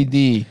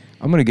CBD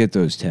I'm going to get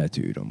those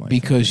tattooed on my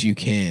because you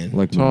can.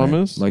 like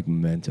Thomas? Like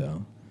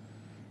Memento.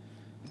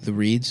 The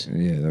reads.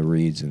 Yeah, the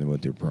reads and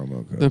what their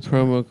promo codes The are.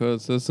 promo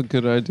codes. That's a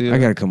good idea. I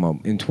got to come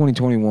up. In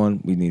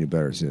 2021, we need a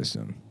better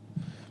system.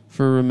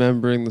 For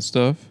remembering the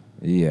stuff.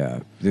 Yeah,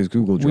 this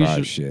Google We Drive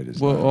should- shit is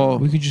well, not- all-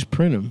 We could just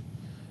print them.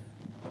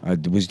 I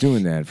was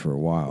doing that for a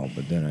while,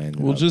 but then I ended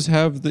We'll up... just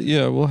have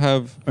we'll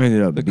have I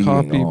ended up the beating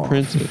copy off.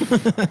 printed.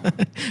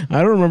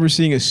 I don't remember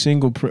seeing a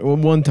single print. Well,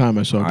 one time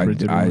I saw a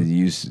printed I one.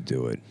 used to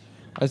do it.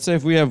 I'd say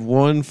if we have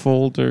one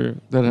folder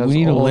that has We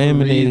need a all the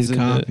reads laminated in it,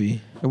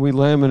 copy. and we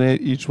laminate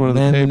each one of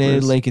the Laminated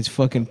papers. like it's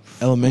fucking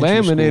elementary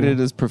Laminated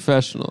school. is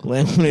professional.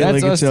 Laminated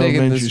That's like us it's taking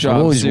elementary this school. I've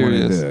job always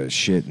wanted serious. to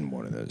shit in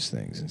one of those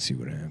things and see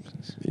what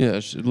happens.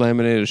 Yeah,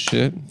 laminated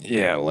shit,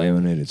 Yeah,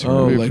 laminated.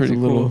 Oh, be like pretty the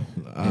little.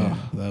 cool.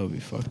 Oh, that would be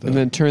fucked up. and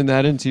then turn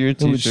that into your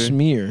it would t-shirt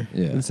smear.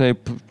 Yeah. and say,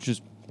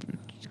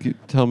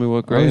 tell me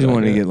what I grade. always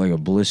wanted to got. get like a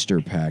blister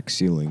pack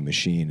sealing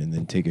machine and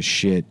then take a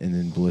shit and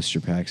then blister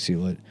pack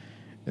seal it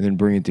and then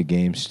bring it to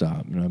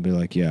GameStop and I'd be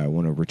like, yeah, I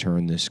want to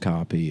return this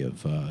copy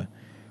of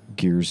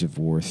Gears of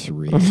War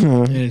 3.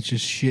 And it's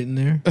just shit in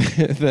there.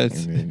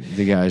 That's I mean,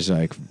 the guy's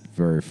like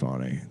very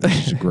funny.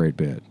 It's a great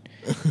bit.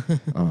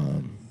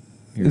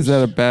 is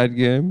that a bad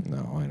game? No,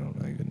 I don't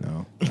even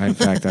know. In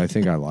fact, I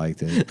think I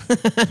liked it.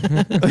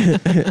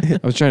 I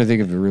was trying to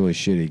think of a really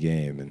shitty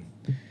game,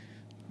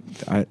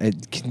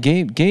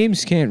 and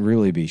games can't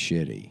really be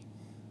shitty.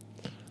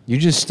 You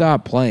just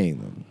stop playing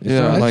them. It's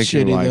Yeah, not that's like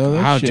you're shitty, like, though.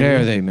 That's how shitty.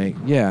 dare they make?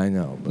 Yeah, I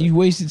know. But, You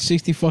wasted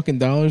 $60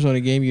 fucking on a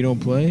game you don't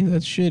play.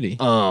 That's shitty.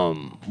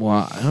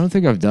 well, I don't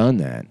think I've done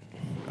that.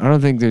 I don't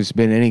think there's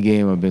been any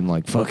game I've been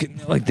like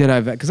fucking like that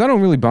I've because I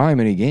don't really buy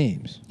many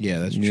games. Yeah,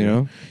 that's true. You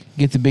know,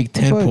 Get the big I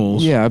tent play-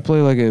 poles. Yeah, I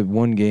play like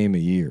one game a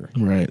year.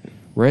 Right.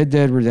 Red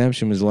Dead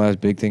Redemption was the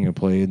last big thing I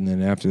played, and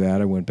then after that,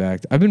 I went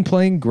back. I've been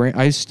playing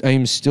I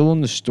am still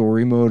in the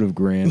story mode of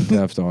Grand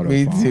Theft Auto.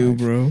 Me 5. too,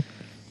 bro.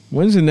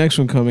 When's the next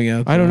one coming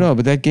out? I don't though? know,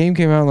 but that game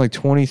came out in like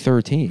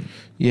 2013.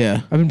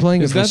 Yeah. I've been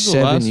playing Is it for that the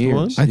 7 last years.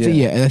 one? I think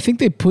and I think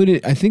they put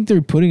it. I think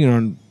they're putting it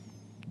on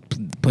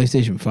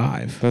PlayStation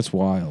 5. That's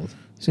wild.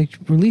 It's like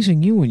releasing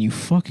new one, you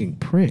fucking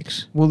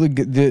pricks. Well,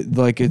 the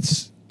like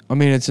it's. I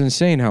mean, it's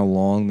insane how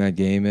long that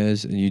game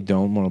is, and you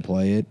don't want to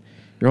play it.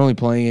 You're only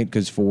playing it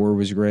because 4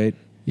 was great.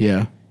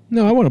 Yeah.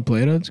 No, I want to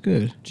play it. It's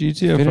good.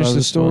 GTA Finish 5 the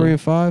is story fun.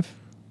 of 5.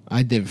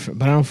 I did,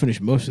 but I don't finish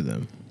most of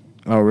them.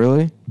 Oh,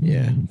 really?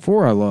 Yeah.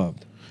 4 I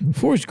loved.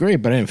 4 is great,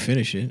 but I didn't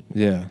finish it.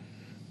 Yeah.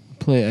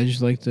 I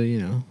just like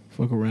to,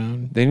 fuck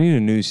around. They need a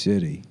new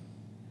city.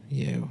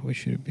 Yeah, what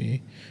should it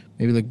be?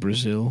 Maybe like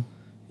Brazil.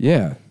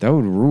 Yeah, that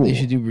would rule. They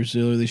should do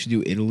Brazil or they should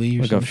do Italy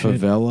or like a some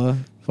shit. favela.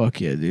 Fuck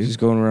yeah, dude. Just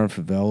going around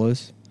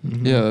favelas.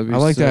 Mhm. Yeah, that'd be I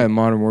like sick. that in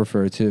Modern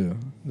Warfare too.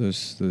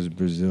 Those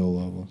Brazil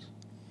levels.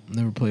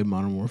 Never played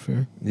Modern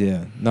Warfare.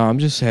 Yeah. No, I'm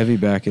just heavy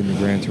back in the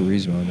Gran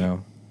Turismo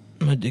now.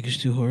 My dick is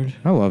too hard.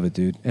 I love it,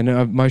 dude.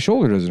 And my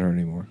shoulder doesn't hurt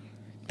anymore.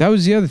 That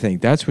was the other thing.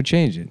 That's what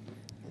changed it.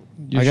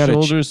 Your I got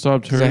shoulders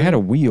stopped Because hurting. I had a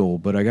wheel,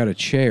 but I got a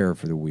chair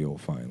for the wheel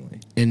finally.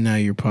 And now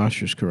your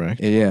posture's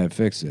correct. Yeah, it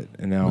fixed it.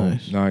 And now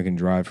Nice. I can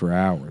drive for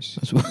hours.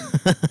 That's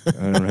what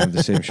I don't have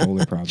the same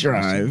shoulder problems.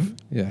 Drive.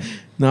 Yeah.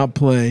 Not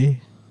play.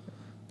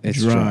 It's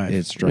Drive.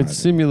 It's driving. It's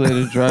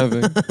simulated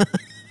driving.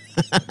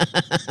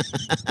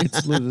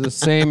 It's the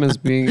same as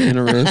being in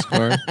a race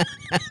car.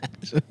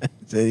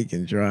 So you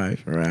can drive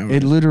for hours.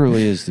 It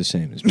literally is the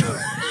same as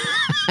driving.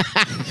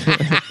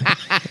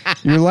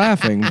 You're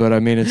laughing, but I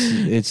mean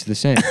it's the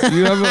same. Do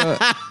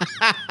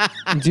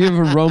you have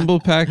a rumble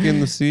pack in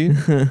the seat?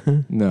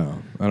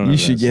 No, I don't know. You if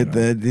should that's get enough.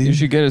 that, dude. You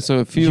should get it so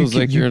it feels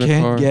like you're in a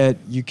can't car.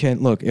 You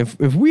can't look if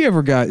we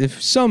ever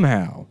if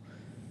somehow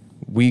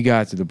we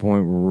got to the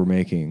point where we're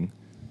making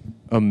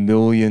 $1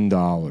 million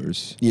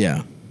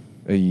Yeah.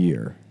 a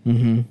year,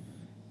 Mm-hmm.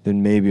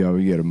 then maybe I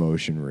would get a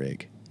motion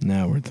rig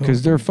Now we're talking.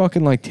 because they're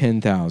fucking like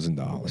It's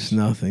 $10,000.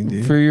 nothing,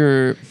 dude. For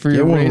your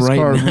Get one race right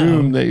car now.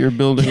 room that you're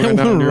building Get right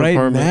now one in your right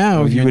apartment.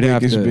 now. if You your would dick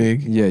have is to,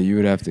 big. yeah. You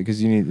would have to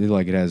because you need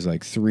like it has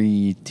like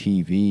 3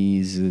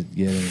 TVs that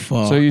get it.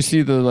 Fuck. So you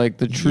see the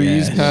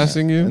trees Yes.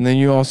 passing you. And then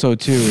you also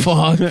too.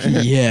 Fuck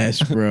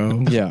yes,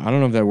 bro. Yeah, I don't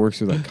know if that works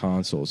with like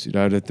consoles. You'd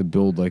have to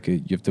build like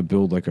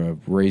a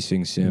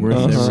racing sim, Worth a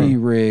every- C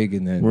rig,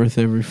 and then Worth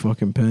every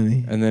fucking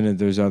penny. and then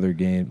there's other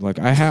games. Like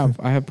I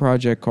have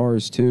Project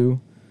Cars too,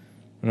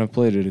 and I've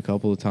played it a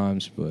couple of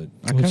times. But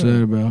What's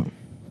that about?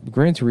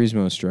 Gran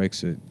Turismo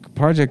strikes it.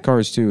 Project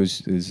Cars 2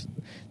 is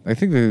I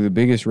think the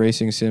biggest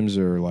racing sims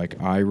are like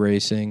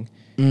iRacing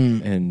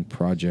and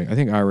Project. I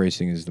think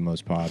iRacing is the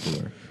most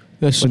popular.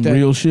 That's some that-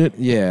 real shit.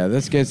 Yeah,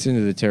 that gets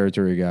into the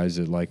territory of guys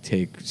that like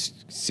take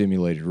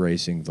simulated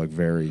racing like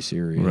very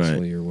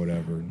seriously or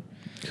whatever.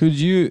 Could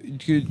you,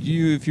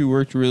 if you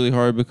worked really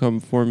hard, become a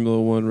Formula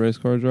One race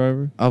car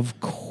driver? Of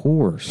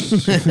course,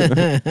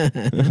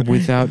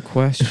 without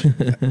question.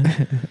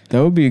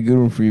 That would be a good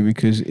one for you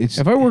because it's.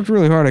 If I worked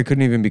really hard, I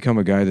couldn't even become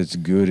a guy that's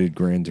good at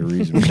Gran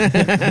Turismo.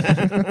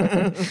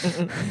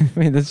 I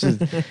mean, that's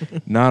just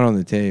not on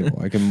the table.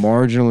 I can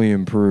marginally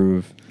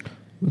improve.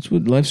 That's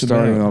what life's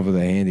Starting about. off with a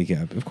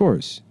handicap, of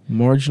course.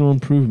 Marginal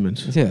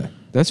improvements. Yeah,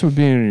 that's what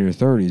being in your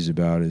 30s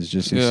about is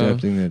just Yeah.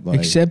 accepting that.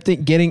 Like,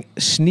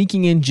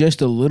 Sneaking in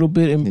just a little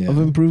bit Yeah. of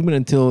improvement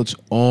until it's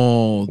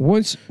all.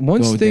 once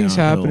Go things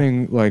downhill.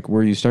 happening like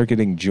where you start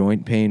getting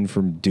joint pain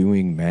from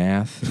doing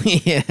math,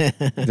 Yeah.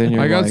 then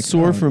you're I got like,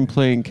 sore oh, from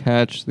playing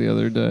catch the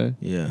other day.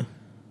 Yeah.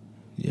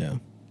 Yeah.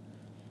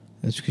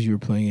 That's because you were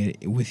playing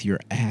it with your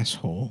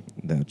asshole.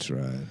 That's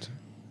right.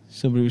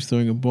 Somebody was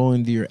throwing a ball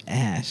into your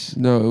ass.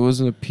 No, it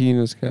wasn't a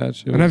penis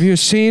catch. It And was- have you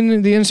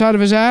seen the inside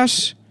of his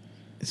ass?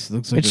 It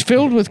looks like It's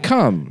filled with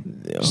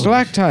cum, Oh.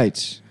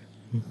 stalactites.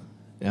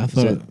 I Is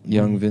thought. that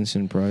young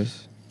Vincent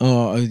Price?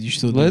 Oh, you're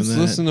still doing Let's that.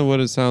 listen to what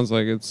it sounds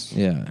like. It's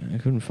Yeah, I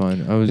couldn't find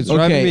it. I was it's Okay.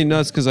 driving me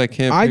nuts because I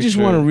can't. I just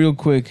picture want to it. real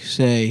quick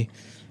say,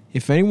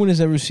 if anyone has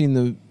ever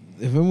seen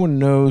if anyone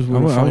knows where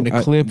to find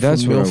a clip from what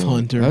I MILF want-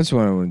 Hunter, That's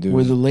what I want to do.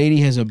 where the lady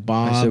has a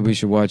bob. I said we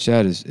should watch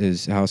that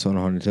is House on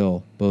Haunted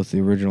Hill, both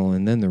the original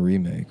and then the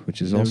remake, which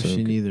is Never also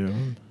seen either of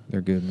them. they're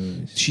good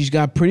movies. She's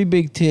got pretty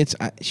big tits.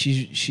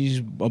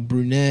 She's a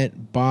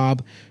brunette,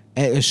 bob,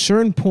 at a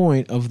certain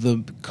point of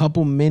the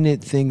couple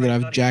minute thing that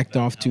I've jacked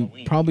off to,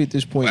 probably at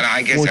this point, Well,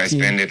 I guess 14, I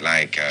spend it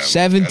like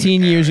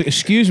 17 years.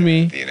 Excuse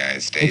me. The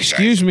United States.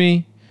 Excuse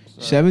me.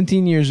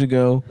 17 years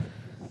ago,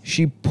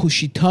 she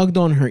tugged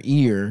on her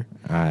ear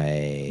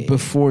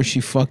before she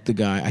fucked the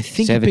guy. I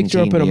think he picked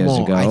her up at a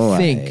mall. I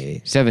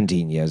think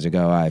 17 years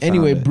ago.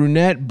 Anyway,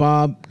 brunette,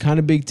 bob, kind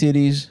of big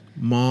titties,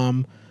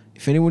 mom.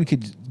 If anyone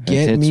could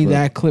get me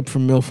that clip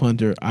from MILF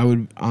Hunter, I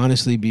would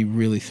honestly be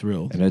really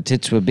thrilled. And her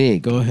tits were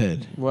big. Go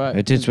ahead. What?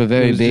 Her tits were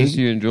very big.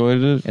 You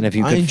enjoyed it? And if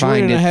you I could enjoyed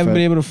find it, it, I haven't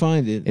been able to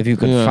find it. If you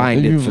could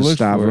find it for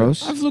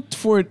Stavros, I've looked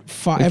for it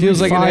It every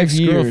feels like an 5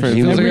 years. ex-girlfriend.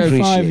 You would Every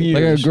appreciate 5 it. years.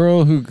 Like a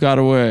girl who got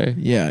away.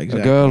 Yeah, a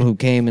exactly. girl who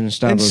came in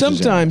Stavros. And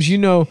sometimes,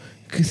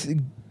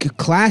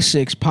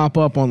 classics pop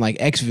up on like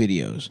X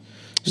videos.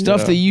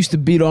 Stuff they used to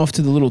beat off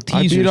to the little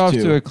teasers. I beat off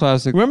too. to a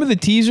classic. Remember the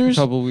teasers?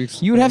 A couple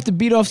weeks You would ago. have to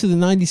beat off to the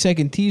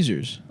 90-second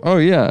teasers. Oh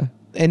yeah.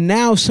 And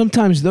now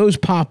sometimes those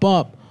pop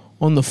up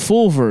on the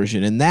full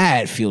version, and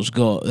that feels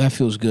good. That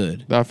feels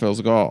good. That feels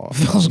golf.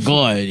 Feels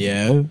good,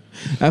 yeah.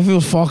 That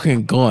feels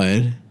fucking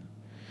good.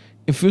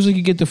 It feels like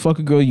you get the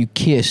fucking girl you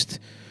kissed,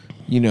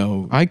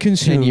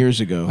 10 years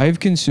ago.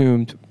 I've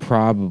consumed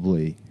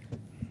probably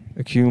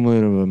a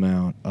cumulative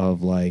amount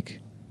of like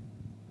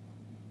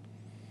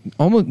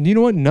almost. You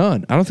know what?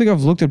 None. I don't think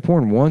I've looked at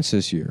porn once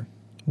this year.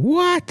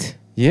 What?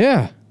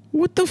 Yeah.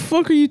 What the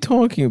fuck are you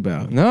talking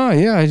about? No.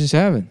 Yeah. I just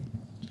haven't.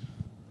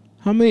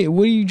 How many?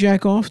 What do you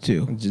jack off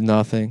to? Just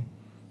nothing.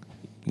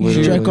 You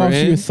Literally. jack off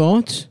to your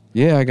thoughts?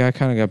 Yeah, I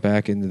kind of got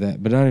back into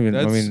that, but not even.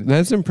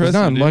 That's impressive.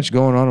 There's not dude. much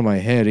going on in my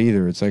head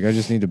either. It's like I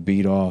just need to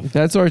beat off.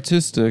 That's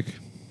artistic.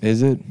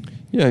 Is it?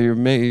 Yeah, you're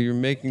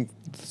making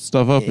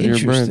stuff up in your brain.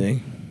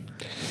 Interesting.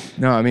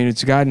 No, I mean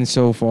it's gotten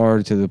so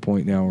far to the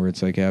point now where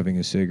it's like having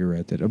a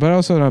cigarette but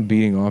also not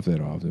beating off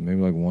that often.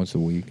 Maybe like once a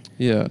week.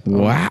 Yeah.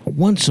 Wow.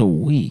 Once a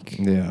week.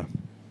 Yeah.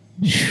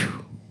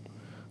 Phew.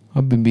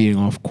 I've been beating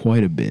off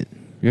quite a bit.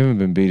 You haven't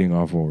been beating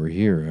off while we're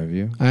here, have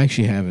you? I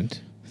actually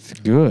haven't. It's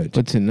good.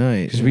 But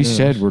tonight. Because we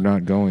said we're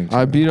not going to.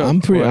 I beat up.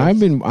 I've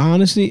been,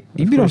 honestly,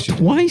 you beat off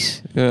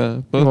twice?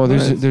 Yeah. Both Well,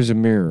 nights. there's a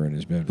mirror in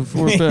his bedroom.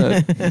 Before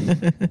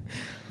bed.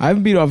 I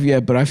haven't beat off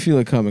yet, but I feel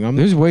it coming.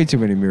 There's way too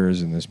many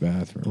mirrors in this a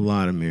bathroom.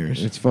 lot of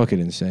mirrors. It's fucking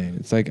insane.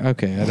 It's like,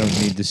 okay, I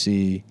don't need to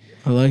see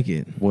I like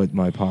it. what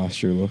my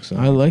posture looks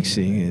like. I like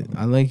seeing it.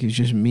 I like it's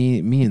just me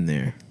in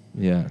there.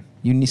 Yeah.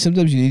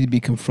 Sometimes you need to be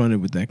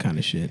confronted with that kind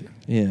of shit.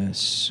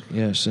 Yes,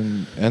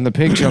 and the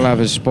pig shall have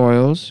his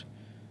spoils.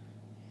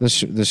 The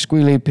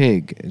squealy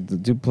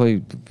pig. Do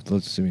play.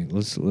 Let's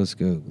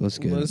go. Let's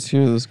get. Let's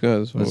hear this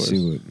guy's voice. Let's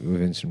see what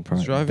Vincent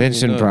Price. driving me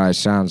Vincent nuts. Price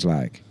sounds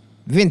like.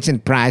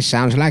 Vincent Price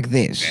sounds like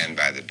this. Stand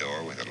by the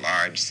door with a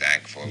large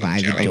sack full By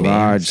of the jelly door. A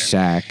large beans and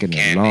sack and a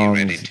candy long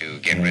ready to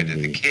get rid of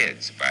the candy.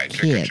 kids by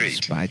trick or Kids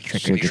treat. by trick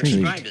or Trick or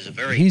treat.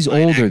 treat. He's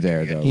older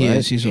there though, He right?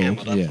 is. He's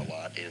old. Yeah.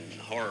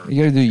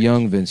 You gotta do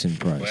young Vincent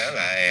Price. Well,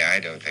 I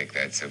don't think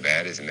that's so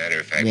bad. As a matter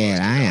of fact, Yeah, most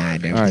of I our don't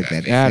events All right,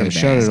 have been Adam, fixed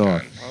shut it on.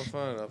 off. I'm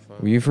fine.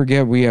 Well, you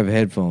forget we have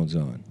headphones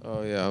on,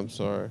 Oh yeah, I'm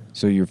sorry.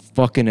 so you're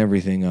fucking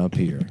everything up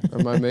here.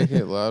 Am I making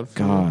it loud for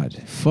you? God,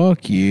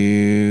 Fuck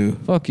you.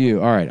 fuck you.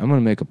 All right, I'm gonna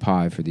make a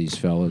pie for these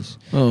fellas.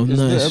 Oh, Is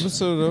the nice.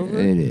 episode over?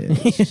 It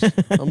is.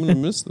 I'm gonna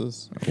miss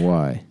this.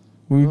 Why?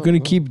 We're going to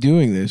keep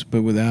doing this,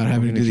 but without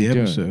having to do gonna the keep doing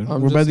it. episode.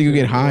 I'm We're about just to go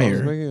get kidding. I was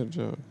higher. making a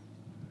joke.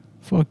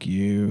 Fuck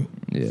you.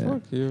 Yeah.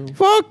 Fuck you.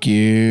 Fuck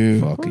you.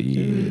 Fuck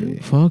you.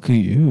 Fuck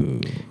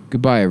you.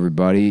 Goodbye,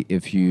 everybody.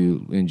 If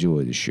you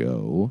enjoy the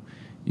show,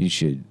 you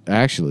should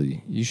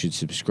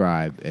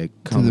subscribe at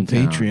To the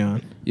Cumtown.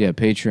 Patreon. Yeah,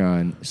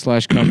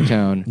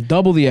 Patreon/Cumtown.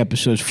 Double the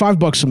episodes.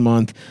 $5 a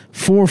month.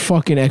 4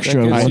 fucking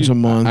extra That gives ones you- a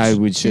month. I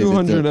would say that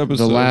 200 the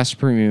episodes. last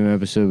premium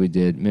episode we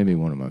did, maybe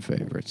one of my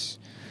favorites.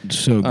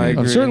 so I good.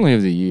 agree. Certainly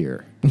of the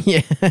year.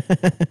 Yeah.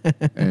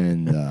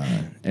 and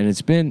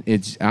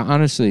it's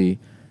honestly,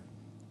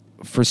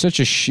 for such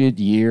a shit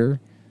year,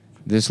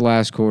 this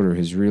last quarter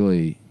has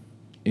really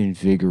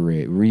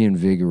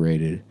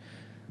reinvigorated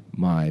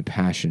my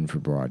passion for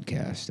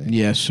broadcasting.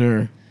 Yes,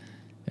 sir.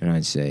 And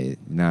I'd say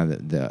now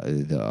that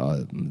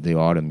the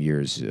autumn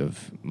years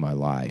of my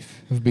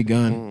life, Have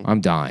begun.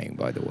 I'm dying,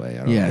 by the way.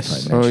 I don't Yes. know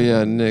if I Oh mentioned yeah,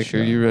 that on the Nick, show.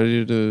 are you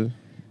ready to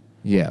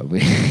Yeah.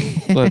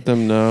 let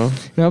them know?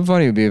 How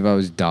funny it would be if I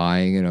was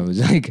dying and I was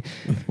like,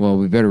 well,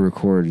 we better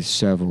record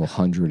several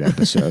hundred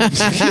episodes.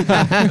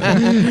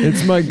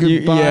 It's my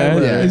goodbye. Yeah,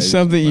 Yeah, it's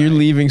something you're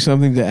leaving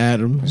something to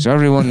Adam. So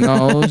everyone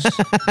knows.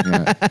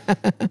 Yeah.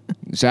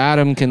 So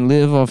Adam can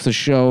live off the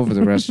show for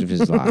the rest of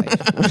his life.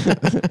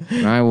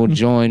 And I will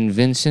join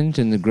Vincent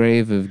in the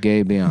grave of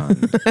gay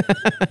beyond.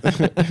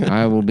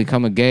 I will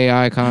become a gay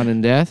icon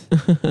in death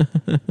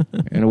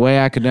in a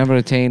way I could never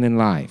attain in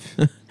life.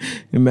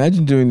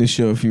 Imagine doing this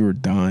show if you were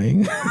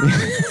dying.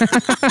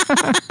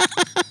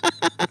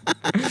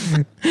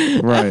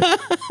 Right.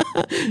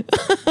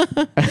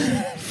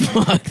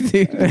 Fuck,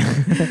 dude.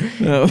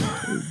 No.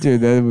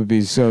 Dude, that would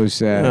be so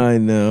sad. I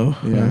know.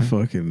 Yeah. I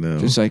fucking know.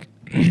 Just like,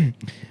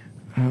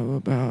 how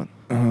about,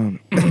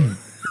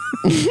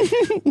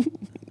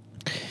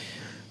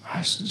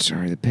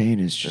 sorry, the pain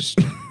is just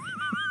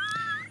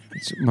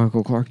It's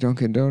Michael Clark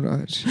Dunkin'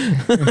 Donuts.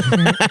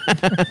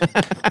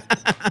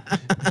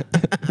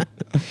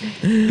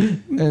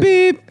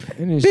 Beep.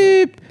 And he's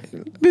Beep.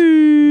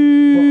 Beep.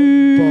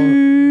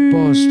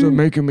 Boss, still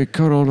making me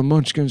cut all the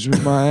munchkins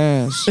with my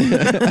ass.